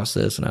came across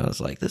this and I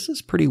was like, this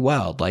is pretty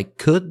wild. Like,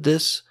 could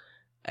this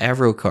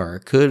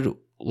Avrocar, could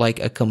like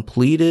a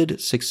completed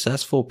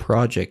successful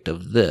project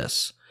of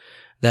this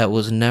that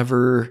was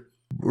never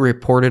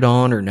reported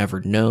on or never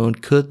known,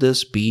 could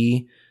this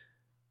be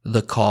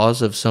the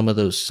cause of some of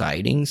those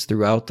sightings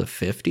throughout the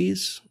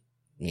 50s?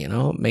 You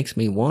know, it makes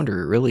me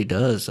wonder. It really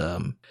does. I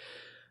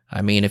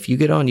mean, if you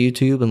get on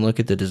YouTube and look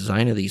at the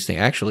design of these things,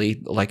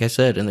 actually, like I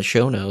said, in the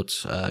show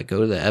notes,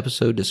 go to the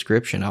episode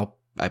description.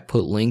 I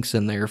put links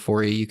in there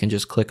for you. You can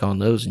just click on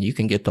those and you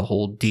can get the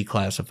whole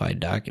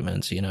declassified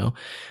documents, you know.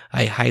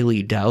 I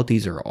highly doubt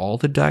these are all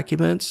the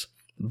documents,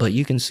 but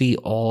you can see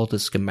all the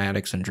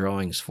schematics and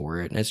drawings for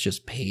it. And it's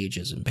just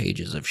pages and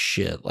pages of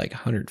shit, like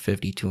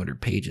 150,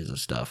 200 pages of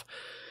stuff.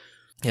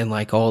 And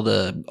like all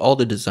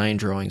the design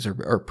drawings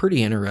are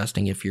pretty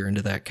interesting if you're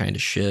into that kind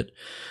of shit.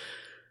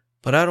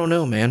 But I don't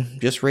know, man.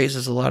 Just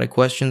raises a lot of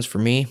questions for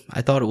me.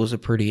 I thought it was a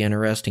pretty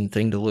interesting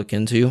thing to look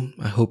into.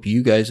 I hope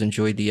you guys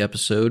enjoyed the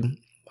episode.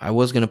 I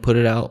was going to put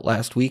it out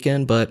last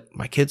weekend, but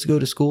my kids go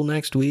to school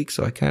next week,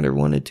 so I kind of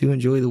wanted to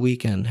enjoy the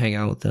weekend, hang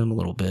out with them a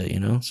little bit,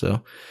 you know?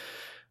 So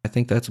I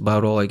think that's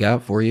about all I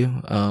got for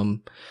you.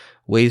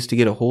 Ways to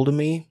get a hold of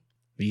me.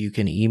 You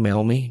can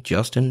email me,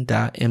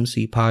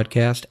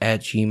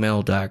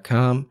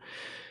 justin.mcpodcast@gmail.com.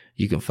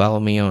 You can follow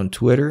me on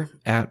Twitter,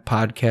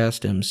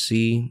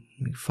 @podcastmc.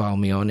 You can follow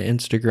me on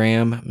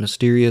Instagram,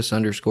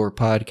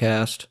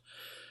 mysterious_podcast.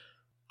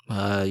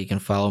 You can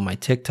follow my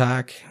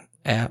TikTok,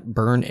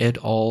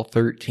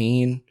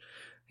 @burnitall13.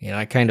 You know,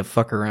 I kind of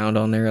fuck around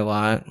on there a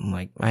lot.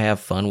 I have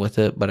fun with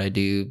it, but I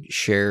do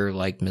share,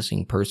 like,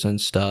 missing person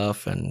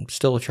stuff and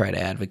still try to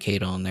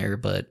advocate on there,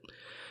 but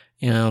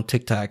you know,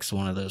 TikTok's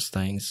one of those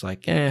things,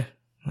 like, I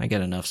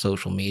got enough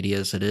social media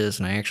as it is,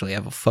 and I actually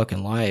have a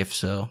fucking life,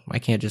 so I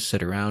can't just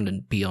sit around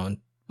and be on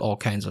all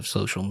kinds of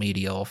social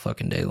media all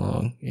fucking day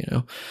long, you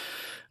know?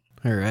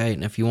 Alright,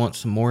 and if you want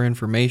some more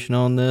information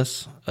on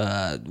this,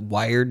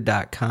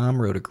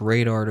 Wired.com wrote a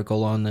great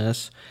article on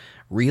this.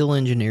 Real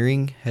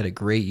Engineering had a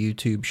great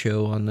YouTube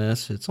show on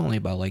this. It's only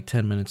about like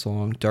 10 minutes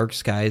long. Dark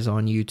Skies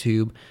on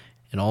YouTube,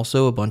 and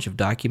also a bunch of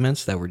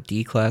documents that were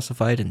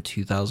declassified in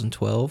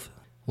 2012.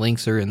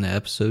 Links are in the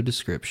episode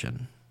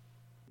description.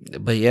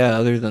 But yeah,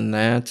 other than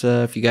that,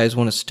 if you guys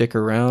want to stick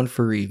around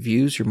for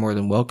reviews, you're more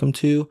than welcome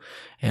to.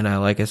 And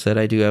like I said,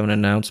 I do have an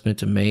announcement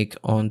to make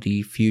on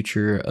the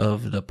future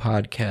of the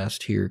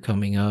podcast here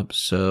coming up.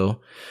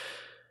 So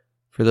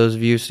for those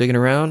of you sticking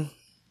around,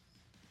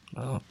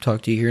 I'll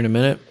talk to you here in a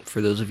minute.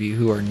 For those of you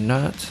who are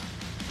not,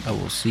 I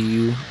will see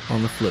you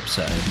on the flip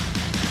side.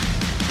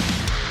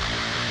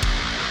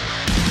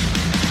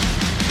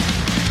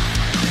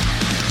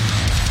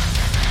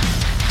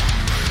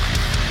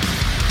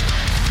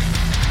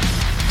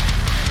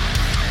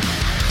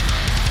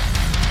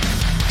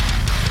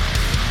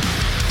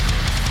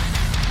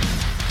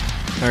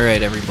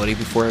 Alright, everybody,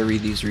 before I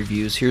read these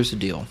reviews, here's the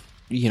deal.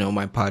 You know,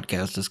 my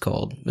podcast is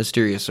called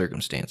Mysterious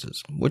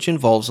Circumstances, which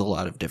involves a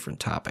lot of different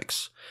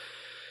topics.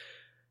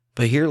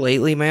 But here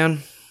lately,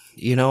 man,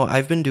 you know,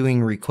 I've been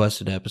doing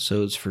requested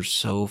episodes for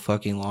so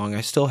fucking long.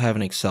 I still have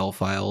an Excel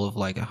file of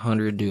like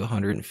 100 to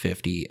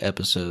 150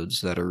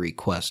 episodes that are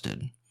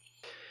requested.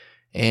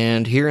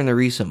 And here in the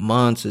recent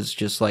months, it's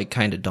just like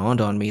kind of dawned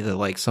on me that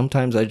like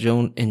sometimes I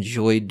don't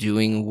enjoy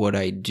doing what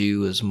I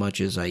do as much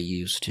as I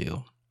used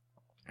to.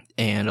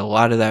 And a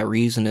lot of that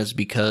reason is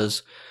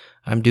because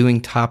I'm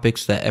doing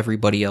topics that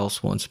everybody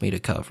else wants me to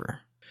cover.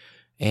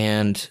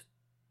 And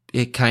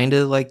it kind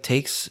of like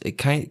takes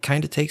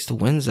the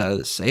winds out of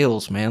the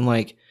sails, man.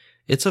 Like,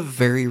 it's a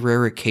very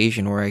rare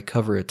occasion where I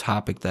cover a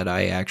topic that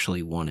I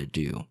actually want to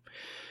do.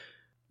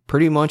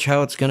 Pretty much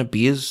how it's going to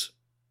be is,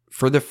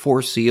 for the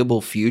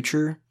foreseeable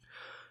future,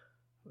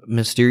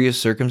 Mysterious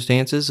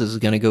Circumstances is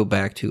going to go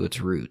back to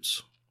its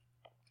roots.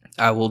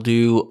 I will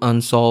do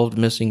unsolved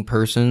missing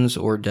persons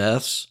or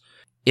deaths.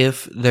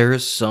 if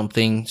there's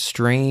something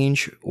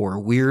strange or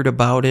weird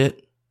about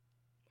it,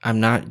 I'm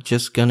not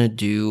just gonna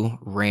do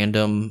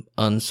random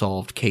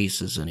unsolved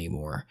cases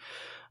anymore.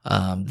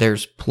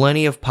 There's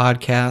plenty of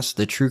podcasts.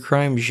 The true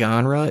crime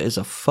genre is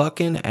a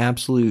fucking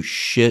absolute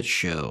shit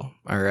show,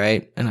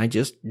 alright? And I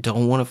just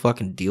don't want to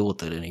fucking deal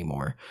with it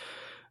anymore.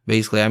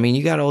 Basically, I mean,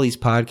 you got all these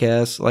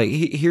podcasts, like,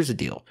 here's the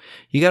deal.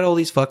 You got all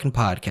these fucking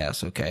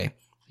podcasts, okay?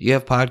 You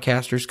have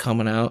podcasters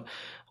coming out.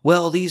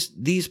 Well, these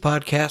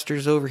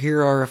podcasters over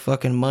here are a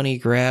fucking money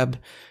grab.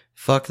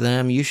 Fuck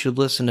them. You should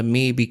listen to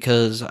me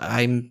because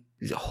I'm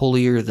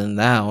holier than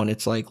thou. And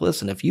it's like,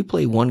 listen, if you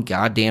play one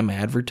goddamn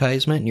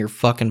advertisement in your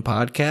fucking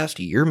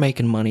podcast, you're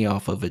making money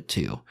off of it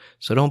too.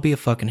 So don't be a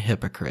fucking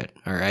hypocrite,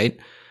 alright?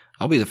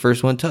 I'll be the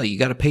first one to tell you, you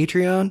got a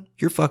Patreon?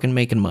 You're fucking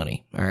making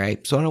money,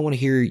 alright? So I don't want to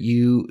hear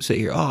you say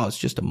here, oh, it's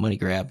just a money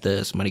grab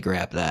this, money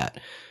grab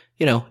that.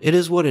 You know, it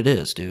is what it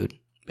is, dude.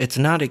 It's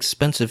not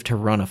expensive to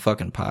run a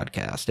fucking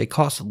podcast. It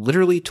costs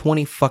literally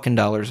 $20 fucking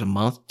a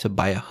month to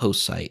buy a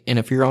host site. And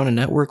if you're on a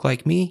network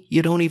like me,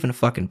 you don't even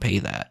fucking pay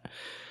that.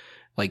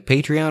 Like,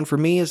 Patreon for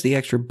me is the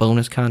extra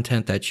bonus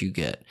content that you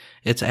get.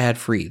 It's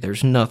ad-free.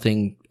 There's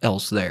nothing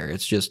else there.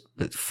 It's just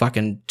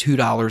fucking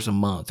 $2 a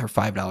month or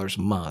 $5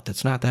 a month.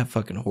 It's not that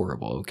fucking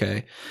horrible,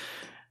 okay?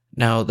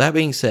 Now, that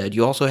being said,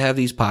 you also have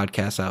these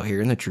podcasts out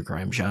here in the true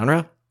crime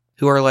genre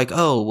who are like,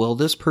 oh, well,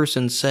 this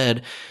person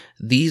said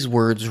these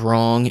words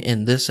wrong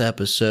in this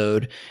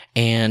episode,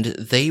 and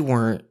they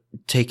weren't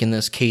taking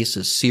this case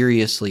as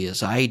seriously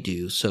as I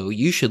do, so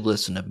you should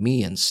listen to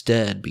me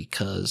instead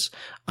because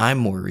I'm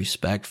more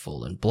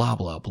respectful and blah,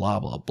 blah, blah,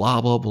 blah,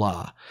 blah, blah,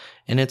 blah.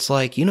 And it's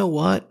like, you know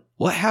what?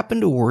 What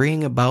happened to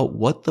worrying about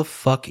what the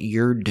fuck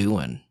you're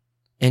doing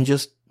and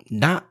just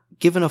not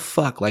giving a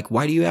fuck? Like,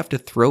 why do you have to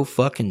throw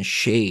fucking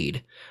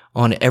shade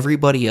on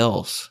everybody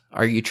else?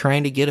 Are you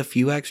trying to get a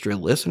few extra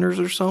listeners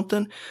or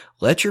something?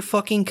 Let your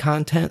fucking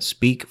content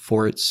speak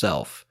for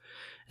itself.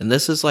 And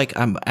this is like,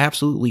 I'm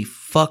absolutely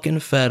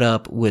fucking fed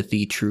up with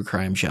the true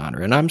crime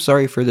genre. And I'm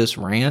sorry for this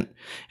rant.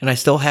 And I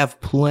still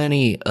have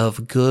plenty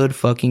of good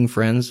fucking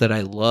friends that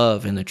I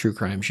love in the true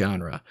crime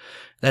genre.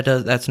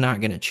 That's not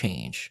going to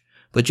change.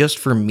 But just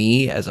for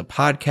me as a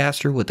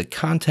podcaster with the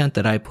content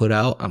that I put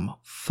out, I'm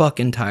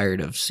fucking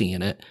tired of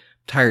seeing it.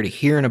 Tired of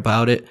hearing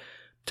about it.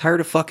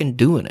 Tired of fucking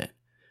doing it.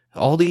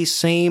 All these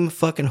same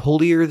fucking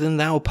holier than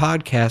thou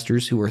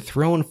podcasters who are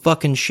throwing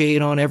fucking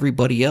shade on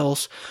everybody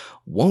else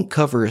won't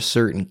cover a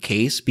certain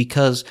case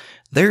because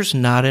there's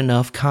not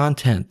enough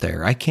content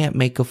there. I can't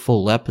make a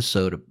full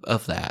episode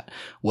of that.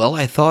 Well,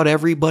 I thought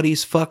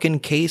everybody's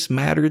fucking case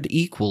mattered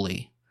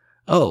equally.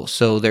 Oh,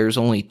 so there's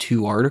only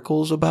 2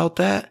 articles about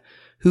that?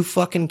 Who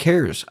fucking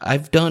cares?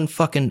 I've done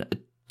fucking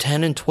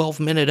 10 and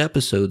 12 minute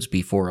episodes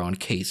before on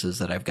cases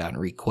that I've gotten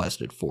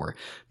requested for.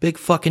 Big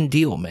fucking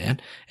deal, man.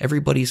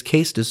 Everybody's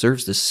case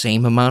deserves the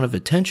same amount of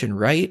attention,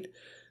 right?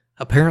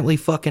 Apparently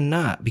fucking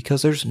not,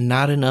 because there's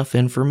not enough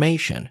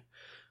information.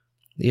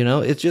 You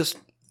know, it's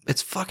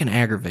fucking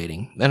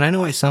aggravating. And I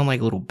know I sound like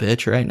a little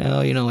bitch right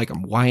now, you know, like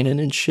I'm whining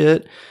and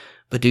shit.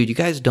 But dude, you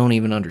guys don't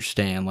even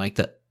understand, like,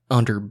 the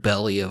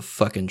underbelly of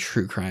fucking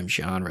true crime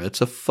genre. It's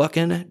a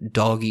fucking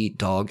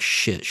dog-eat-dog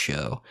shit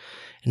show.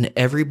 And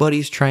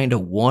everybody's trying to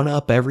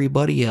one-up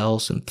everybody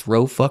else and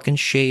throw fucking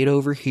shade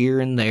over here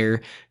and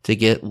there to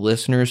get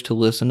listeners to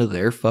listen to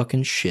their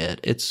fucking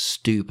shit. It's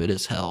stupid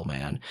as hell,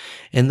 man.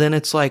 And then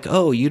it's like,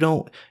 oh,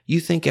 you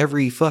think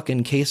every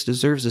fucking case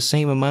deserves the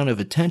same amount of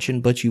attention,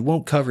 but you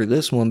won't cover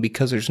this one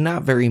because there's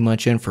not very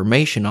much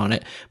information on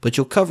it, but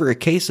you'll cover a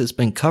case that's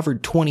been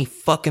covered 20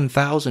 fucking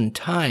thousand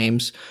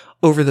times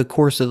over the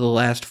course of the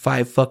last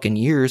 5 fucking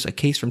years, a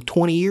case from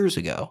 20 years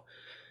ago.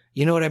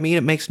 You know what I mean?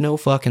 It makes no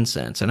fucking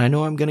sense. And I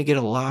know I'm going to get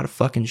a lot of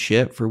fucking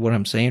shit for what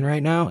I'm saying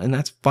right now, and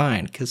that's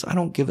fine, because I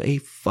don't give a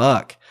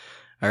fuck.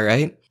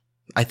 Alright?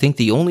 I think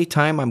the only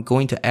time I'm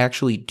going to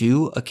actually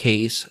do a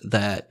case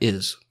that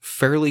is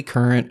fairly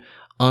current,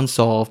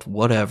 unsolved,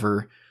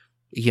 whatever,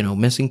 you know,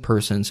 missing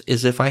persons,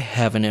 is if I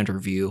have an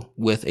interview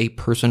with a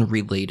person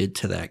related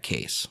to that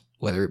case.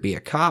 Whether it be a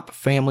cop,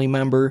 family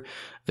member,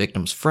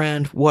 victim's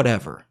friend,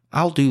 whatever.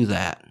 I'll do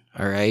that.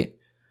 Alright?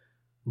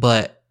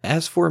 But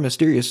as for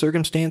mysterious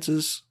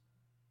circumstances,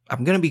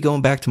 I'm going to be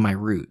going back to my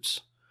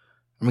roots.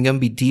 I'm going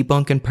to be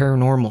debunking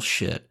paranormal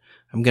shit.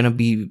 I'm going to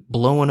be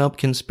blowing up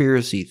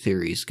conspiracy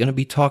theories. Going to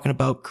be talking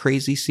about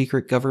crazy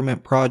secret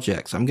government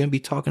projects. I'm going to be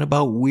talking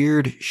about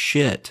weird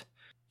shit.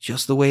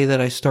 Just the way that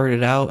I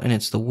started out, and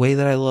it's the way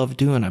that I love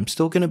doing. I'm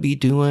still going to be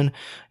doing,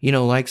 you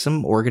know, like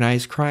some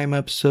organized crime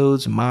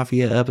episodes,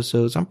 mafia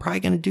episodes. I'm probably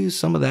going to do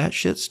some of that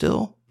shit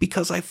still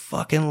because I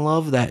fucking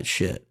love that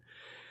shit.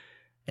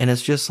 And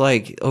it's just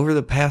like, over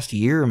the past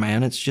year,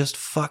 man, it's a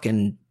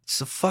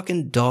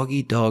fucking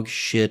dog-eat-dog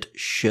shit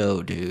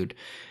show, dude.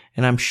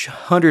 And I'm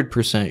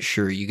 100%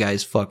 sure you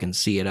guys fucking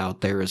see it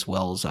out there as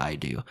well as I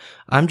do.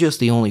 I'm just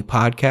the only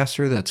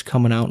podcaster that's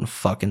coming out and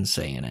fucking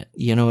saying it.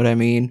 You know what I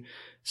mean?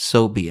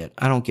 So be it.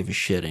 I don't give a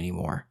shit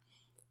anymore.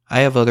 I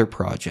have other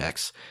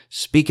projects.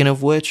 Speaking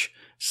of which,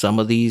 Some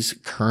of these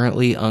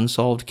currently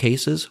unsolved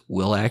cases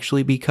will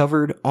actually be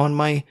covered on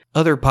my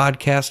other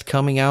podcast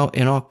coming out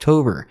in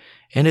October,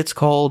 and it's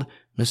called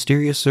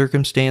Mysterious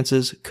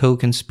Circumstances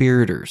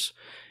Co-Conspirators.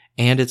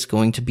 And it's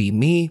going to be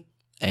me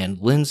and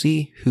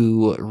Lindsay,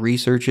 who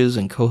researches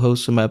and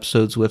co-hosts some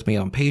episodes with me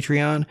on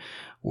Patreon.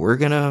 We're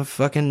gonna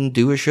fucking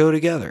do a show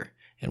together,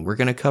 and we're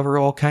gonna cover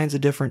all kinds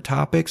of different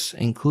topics,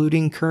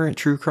 including current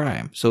true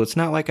crime. So it's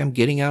not like I'm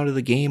getting out of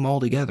the game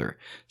altogether.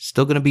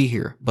 Still gonna be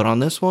here, but on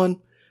this one,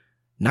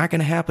 not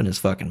gonna happen as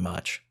fucking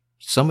much.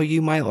 Some of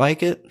you might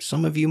like it,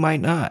 some of you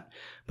might not.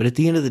 But at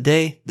the end of the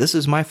day, this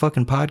is my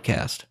fucking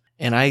podcast.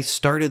 And I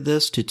started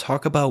this to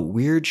talk about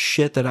weird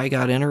shit that I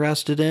got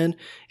interested in,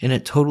 and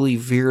it totally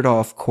veered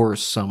off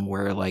course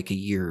somewhere like a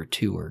year or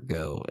two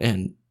ago.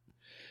 And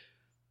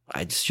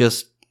it's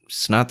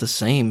not the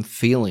same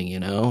feeling, you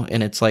know?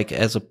 And it's like,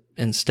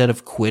 instead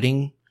of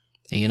quitting,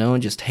 you know,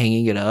 and just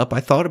hanging it up,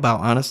 I thought about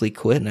honestly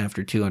quitting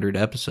after 200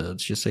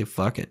 episodes. Just say,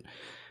 fuck it.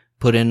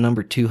 Put in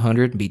number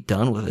 200 and be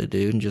done with it,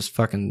 dude, and just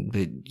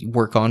fucking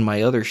work on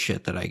my other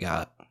shit that I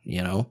got,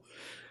 you know?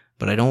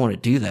 But I don't want to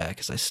do that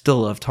because I still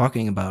love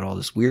talking about all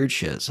this weird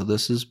shit. So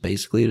this is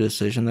basically a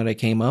decision that I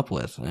came up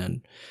with,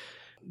 and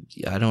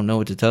I don't know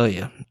what to tell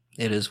you.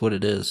 It is what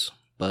it is.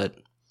 But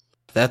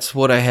that's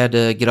what I had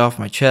to get off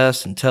my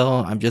chest and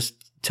tell. I'm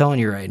just telling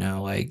you right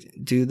now, like,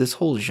 dude, this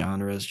whole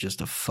genre is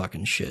just a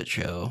fucking shit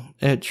show.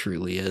 It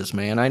truly is,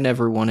 man. I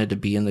never wanted to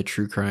be in the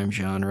true crime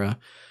genre.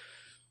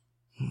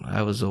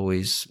 I was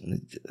always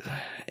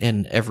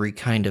in every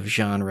kind of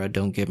genre,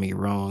 don't get me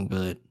wrong,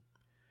 but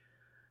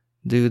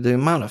dude, the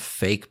amount of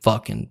fake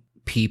fucking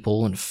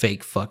people and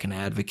fake fucking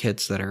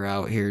advocates that are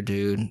out here,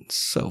 dude, it's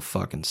so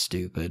fucking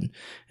stupid.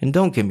 And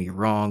don't get me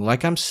wrong,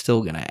 like, I'm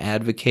still gonna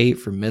advocate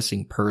for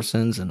missing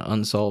persons and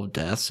unsolved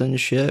deaths and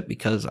shit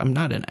because I'm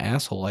not an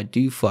asshole. I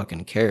do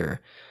fucking care.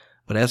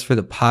 But as for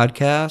the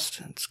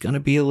podcast, it's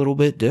gonna be a little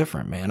bit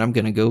different, man. I'm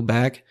gonna go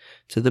back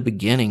to the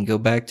beginning, go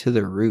back to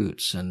the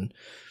roots, and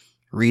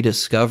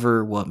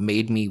rediscover what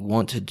made me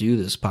want to do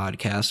this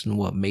podcast and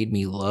what made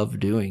me love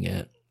doing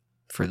it.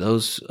 For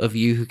those of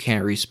you who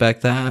can't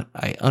respect that,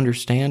 I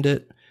understand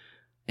it.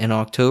 In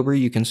October,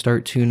 you can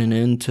start tuning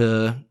in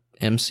to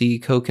MC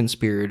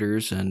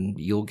Co-Conspirators, and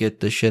you'll get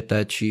the shit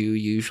that you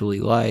usually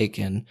like.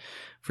 And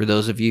for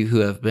those of you who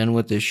have been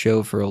with this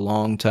show for a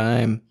long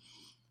time,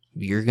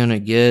 you're gonna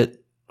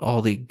get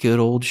all the good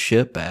old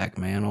shit back,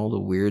 man. All the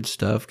weird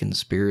stuff,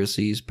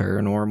 conspiracies,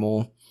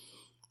 paranormal,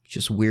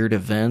 just weird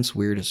events,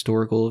 weird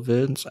historical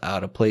events,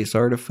 out of place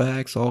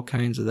artifacts, all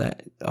kinds of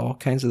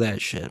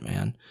that shit,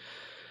 man.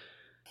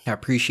 I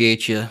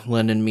appreciate you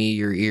lending me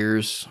your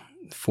ears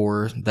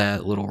for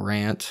that little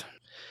rant.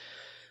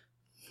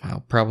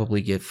 I'll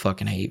probably get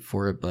fucking hate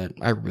for it, but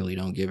I really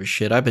don't give a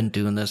shit. I've been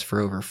doing this for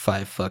over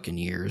 5 fucking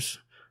years.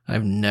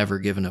 I've never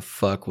given a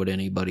fuck what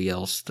anybody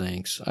else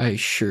thinks. I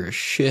sure as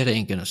shit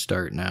ain't gonna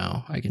start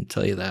now. I can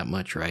tell you that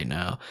much right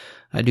now.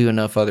 I do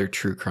enough other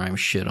true crime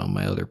shit on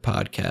my other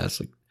podcasts,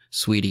 like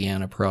Sweetie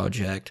Anna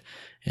Project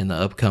and the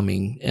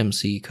upcoming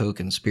MC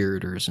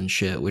Co-Conspirators and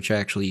shit, which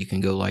actually you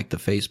can go like the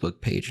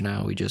Facebook page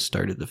now. We just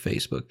started the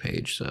Facebook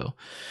page, so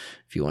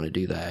if you want to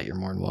do that, you're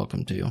more than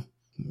welcome to.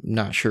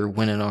 Not sure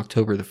when in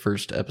October the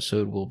first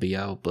episode will be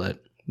out,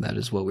 but that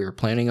is what we were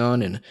planning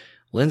on, and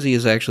Lindsay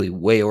is actually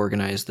way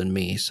organized than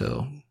me,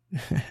 so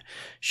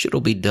shit'll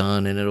be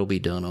done, and it'll be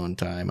done on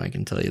time, I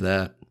can tell you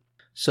that.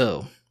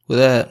 So, with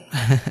that,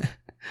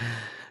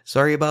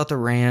 sorry about the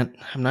rant.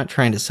 I'm not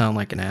trying to sound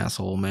like an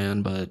asshole,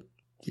 man, but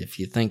if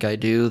you think I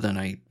do,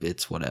 then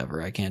it's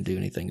whatever. I can't do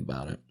anything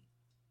about it.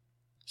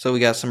 So we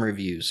got some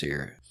reviews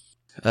here.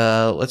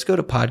 Let's go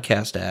to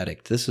Podcast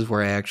Addict. This is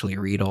where I actually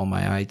read all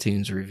my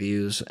iTunes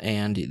reviews,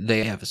 and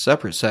they have a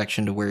separate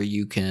section to where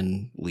you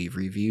can leave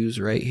reviews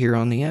right here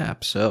on the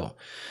app. So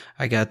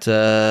I got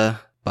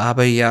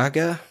Baba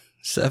Yaga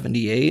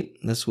 78.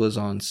 This was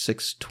on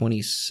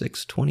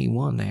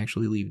 6/26/21. They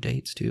actually leave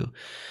dates too.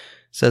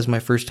 Says, my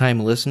first time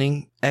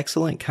listening,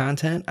 excellent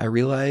content. I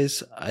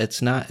realize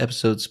it's not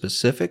episode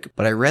specific,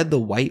 but I read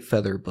the White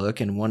Feather book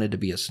and wanted to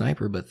be a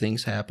sniper, but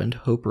things happened.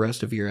 Hope the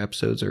rest of your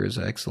episodes are as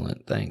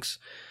excellent. Thanks.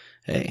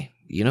 Hey,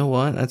 you know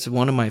what? That's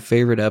one of my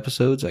favorite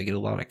episodes. I get a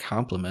lot of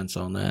compliments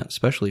on that,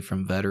 especially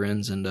from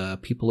veterans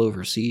and people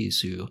overseas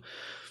who,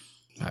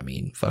 I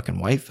mean, fucking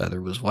White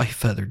Feather was White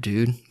Feather,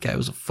 dude. Guy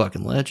was a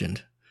fucking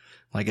legend.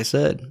 Like I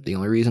said, the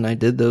only reason I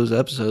did those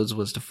episodes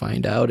was to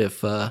find out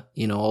if,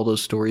 all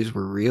those stories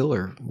were real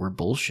or were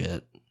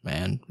bullshit.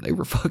 Man, they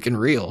were fucking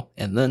real.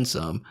 And then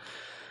some.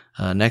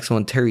 Next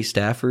one, Terry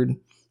Stafford.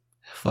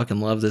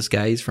 Fucking love this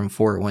guy. He's from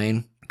Fort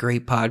Wayne.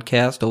 Great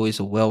podcast. Always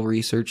a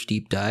well-researched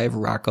deep dive.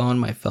 Rock on,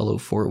 my fellow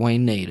Fort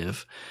Wayne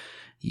native.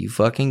 You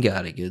fucking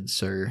got it, good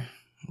sir.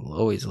 We'll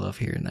always love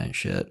hearing that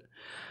shit.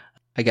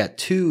 I got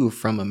 2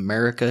 from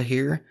America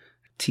here.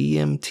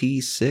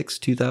 TMT6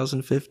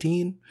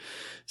 2015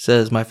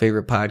 says, my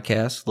favorite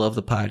podcast. Love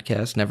the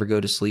podcast. Never go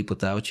to sleep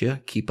without you.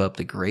 Keep up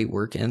the great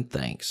work and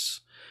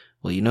thanks.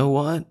 Well, you know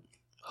what?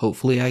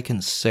 Hopefully I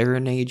can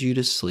serenade you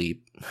to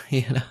sleep.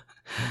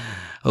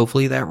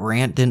 Hopefully that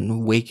rant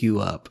didn't wake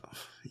you up.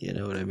 You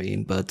know what I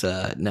mean? But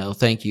no,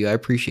 thank you. I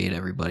appreciate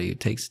everybody who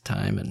takes the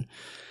time. And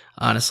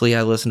honestly,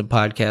 I listen to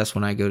podcasts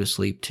when I go to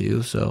sleep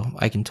too, so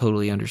I can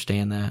totally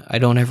understand that. I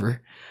don't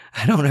ever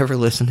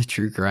listen to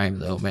true crime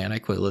though, man. I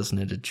quit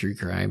listening to true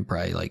crime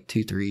probably like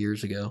 2-3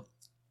 years ago.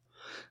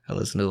 I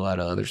listen to a lot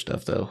of other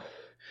stuff though.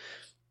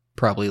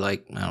 Probably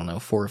like, I don't know,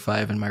 4 or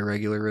 5 in my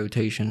regular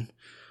rotation.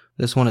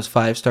 This one is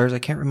 5 stars. I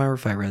can't remember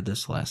if I read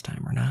this last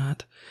time or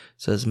not. It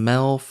says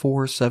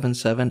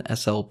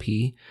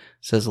Mel477SLP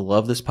says,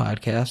 love this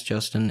podcast.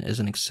 Justin is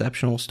an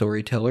exceptional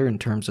storyteller in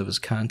terms of his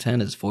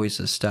content, his voice,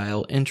 his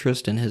style,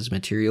 interest in his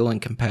material,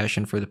 and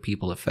compassion for the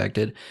people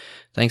affected.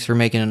 Thanks for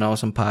making an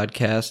awesome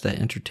podcast that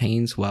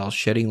entertains while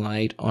shedding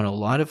light on a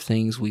lot of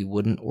things we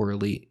wouldn't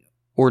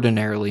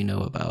ordinarily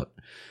know about.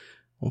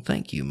 Well,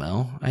 thank you,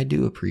 Mel. I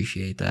do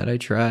appreciate that. I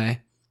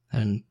try.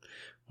 And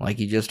like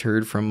you just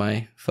heard from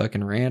my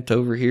fucking rant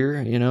over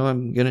here, you know,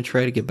 I'm going to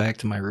try to get back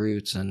to my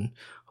roots and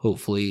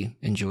hopefully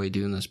enjoy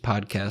doing this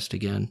podcast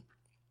again.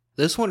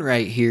 This one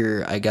right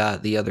here I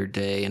got the other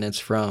day, and it's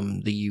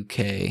from the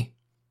UK.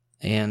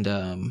 And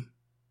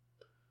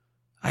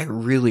I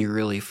really,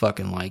 really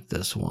fucking like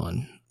this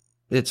one.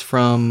 It's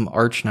from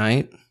Arch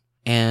Knight,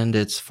 and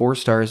it's 4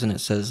 stars, and it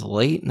says,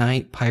 late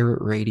night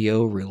pirate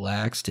radio,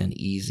 relaxed and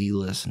easy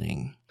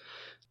listening.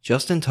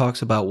 Justin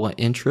talks about what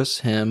interests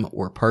him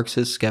or parks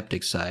his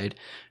skeptic side.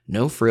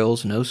 No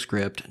frills, no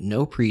script,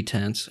 no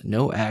pretense,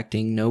 no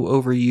acting, no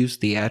overused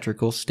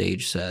theatrical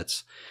stage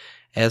sets.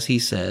 As he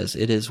says,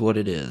 it is what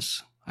it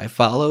is. I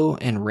follow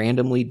and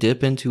randomly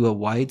dip into a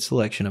wide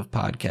selection of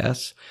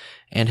podcasts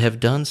and have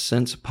done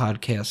since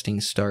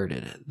podcasting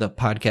started. The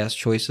podcast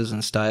choices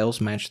and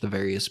styles match the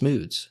various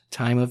moods,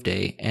 time of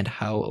day, and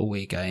how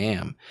awake I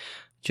am.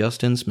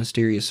 Justin's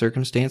Mysterious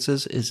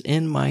Circumstances is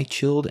in my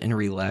chilled and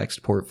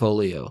relaxed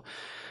portfolio.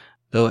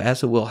 Though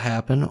as it will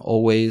happen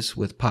always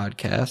with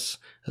podcasts,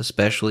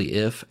 especially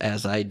if,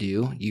 as I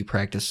do, you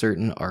practice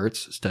certain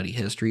arts, study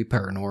history,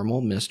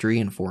 paranormal, mystery,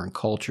 and foreign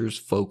cultures,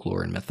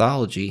 folklore, and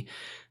mythology,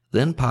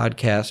 then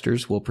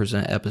podcasters will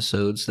present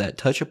episodes that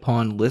touch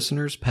upon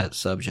listeners' pet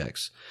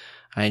subjects.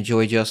 I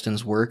enjoy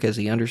Justin's work as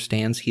he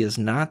understands he is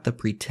not the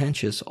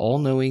pretentious,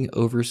 all-knowing,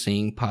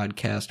 overseeing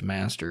podcast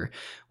master,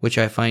 which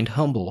I find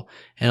humble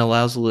and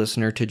allows the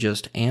listener to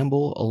just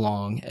amble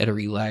along at a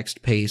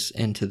relaxed pace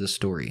into the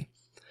story.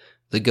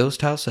 The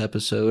Ghost House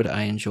episode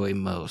I enjoy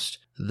most,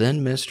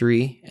 then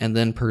mystery, and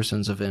then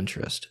persons of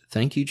interest.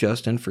 Thank you,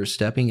 Justin, for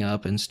stepping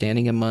up and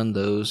standing among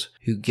those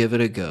who give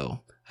it a go.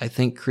 I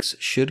think Chris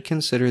should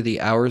consider the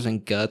hours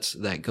and guts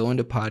that go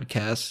into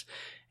podcasts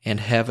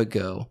and have a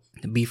go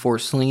before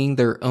slinging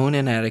their own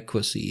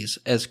inadequacies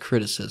as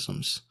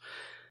criticisms,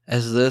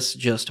 as this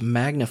just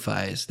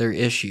magnifies their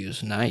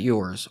issues, not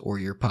yours or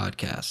your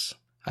podcasts.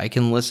 I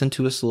can listen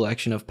to a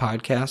selection of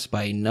podcasts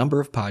by a number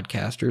of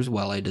podcasters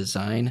while I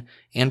design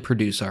and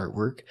produce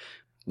artwork,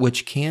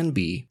 which can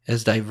be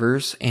as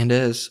diverse and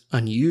as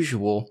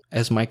unusual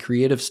as my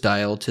creative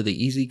style to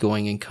the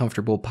easygoing and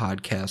comfortable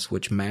podcasts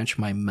which match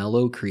my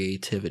mellow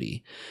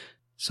creativity.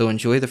 So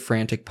enjoy the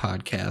frantic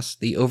podcasts,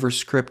 the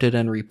overscripted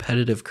and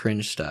repetitive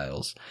cringe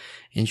styles.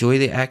 Enjoy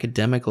the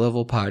academic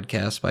level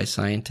podcasts by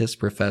scientists,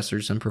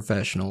 professors, and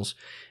professionals.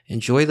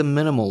 Enjoy the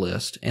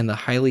minimalist and the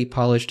highly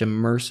polished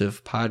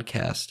immersive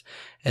podcast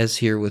as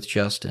here with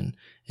Justin.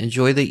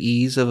 Enjoy the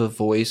ease of a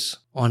voice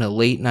on a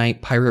late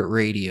night pirate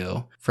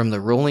radio from the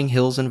rolling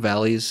hills and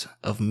valleys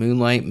of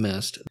moonlight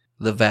mist,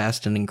 the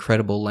vast and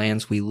incredible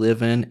lands we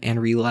live in,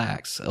 and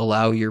relax.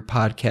 Allow your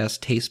podcast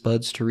taste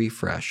buds to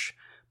refresh.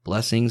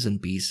 Blessings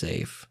and be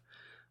safe.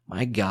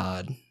 My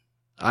God.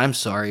 I'm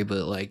sorry,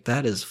 but like,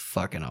 that is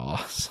fucking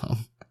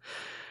awesome.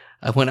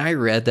 When I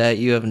read that,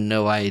 you have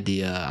no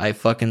idea. I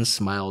fucking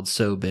smiled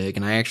so big,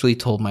 and I actually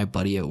told my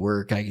buddy at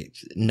work. I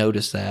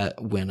noticed that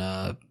when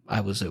I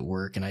was at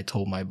work, and I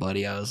told my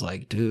buddy, I was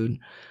like, dude,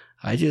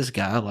 I just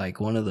got like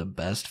one of the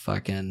best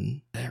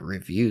fucking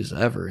reviews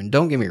ever. And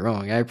don't get me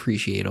wrong, I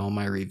appreciate all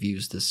my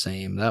reviews the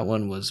same. That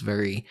one was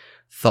very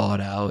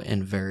thought out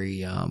and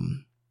very,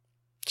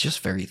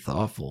 just very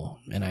thoughtful,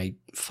 and I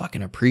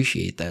fucking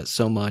appreciate that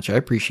so much. I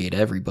appreciate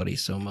everybody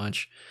so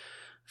much.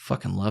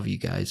 Fucking love you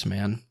guys,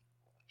 man.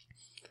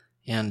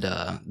 And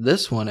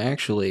this one,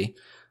 actually,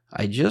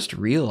 I just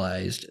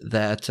realized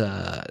that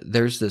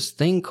there's this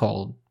thing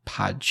called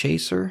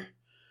Podchaser,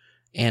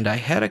 and I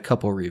had a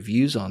couple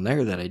reviews on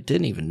there that I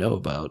didn't even know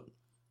about.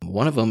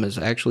 One of them is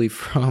actually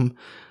from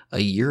a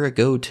year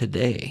ago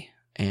today,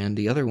 and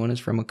the other one is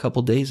from a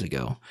couple days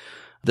ago.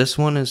 This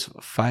one is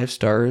 5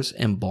 stars,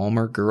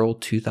 Embalmer Girl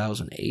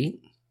 2008.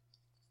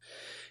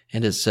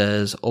 And it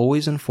says,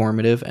 always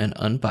informative and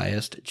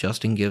unbiased,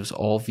 Justin gives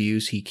all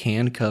views he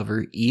can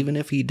cover, even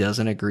if he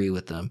doesn't agree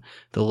with them.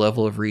 The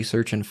level of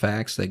research and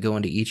facts that go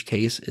into each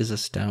case is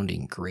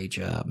astounding. Great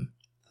job.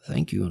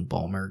 Thank you,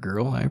 Embalmer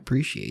Girl. I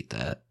appreciate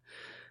that.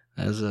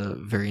 That is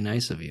very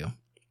nice of you.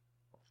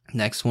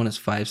 Next one is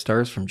 5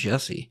 stars from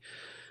Jesse.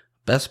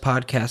 Best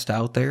podcast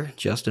out there.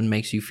 Justin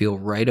makes you feel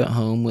right at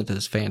home with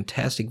his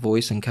fantastic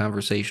voice and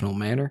conversational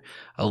manner.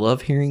 I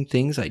love hearing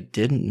things I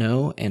didn't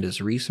know, and his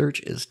research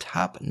is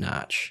top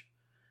notch.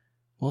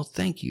 Well,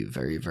 thank you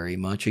very, very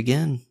much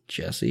again,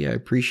 Jesse. I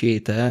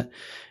appreciate that.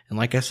 And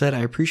like I said, I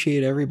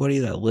appreciate everybody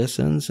that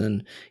listens.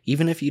 And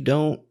even if you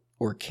don't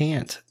or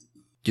can't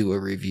do a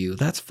review,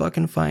 that's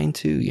fucking fine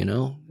too, you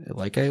know?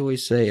 Like I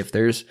always say, if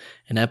there's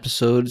an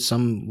episode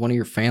one of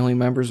your family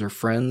members or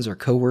friends or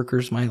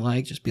coworkers might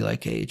like, just be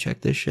like, hey,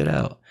 check this shit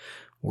out.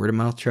 Word of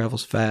mouth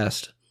travels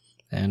fast.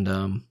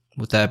 And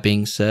with that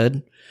being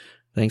said,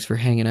 thanks for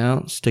hanging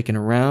out, sticking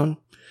around.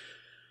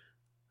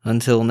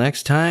 Until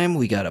next time,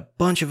 we got a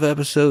bunch of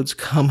episodes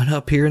coming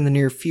up here in the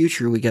near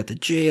future. We got the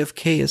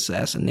JFK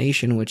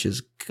assassination, which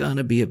is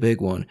gonna be a big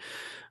one.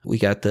 We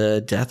got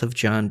the death of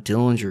John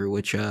Dillinger,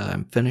 which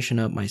I'm finishing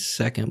up my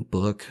second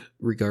book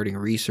regarding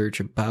research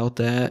about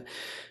that.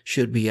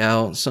 Should be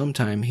out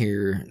sometime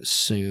here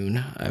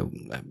soon.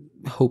 I'm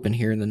hoping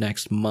here in the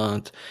next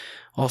month.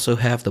 Also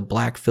have the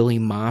Black Philly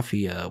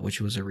Mafia, which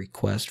was a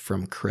request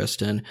from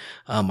Kristen.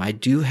 I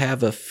do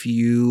have a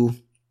few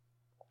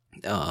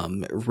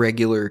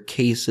regular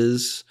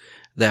cases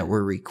that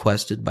were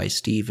requested by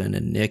Steven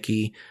and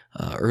Nikki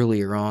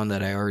earlier on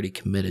that I already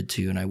committed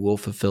to, and I will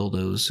fulfill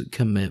those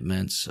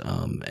commitments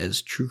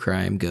as true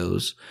crime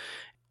goes.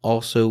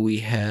 Also, we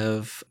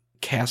have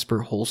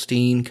Casper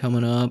Holstein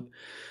coming up.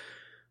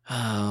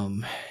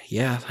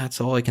 Yeah, that's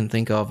all I can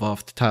think of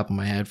off the top of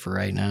my head for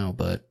right now.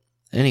 But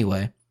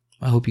anyway,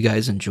 I hope you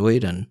guys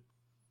enjoyed, and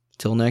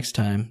till next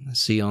time,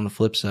 see you on the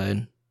flip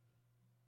side.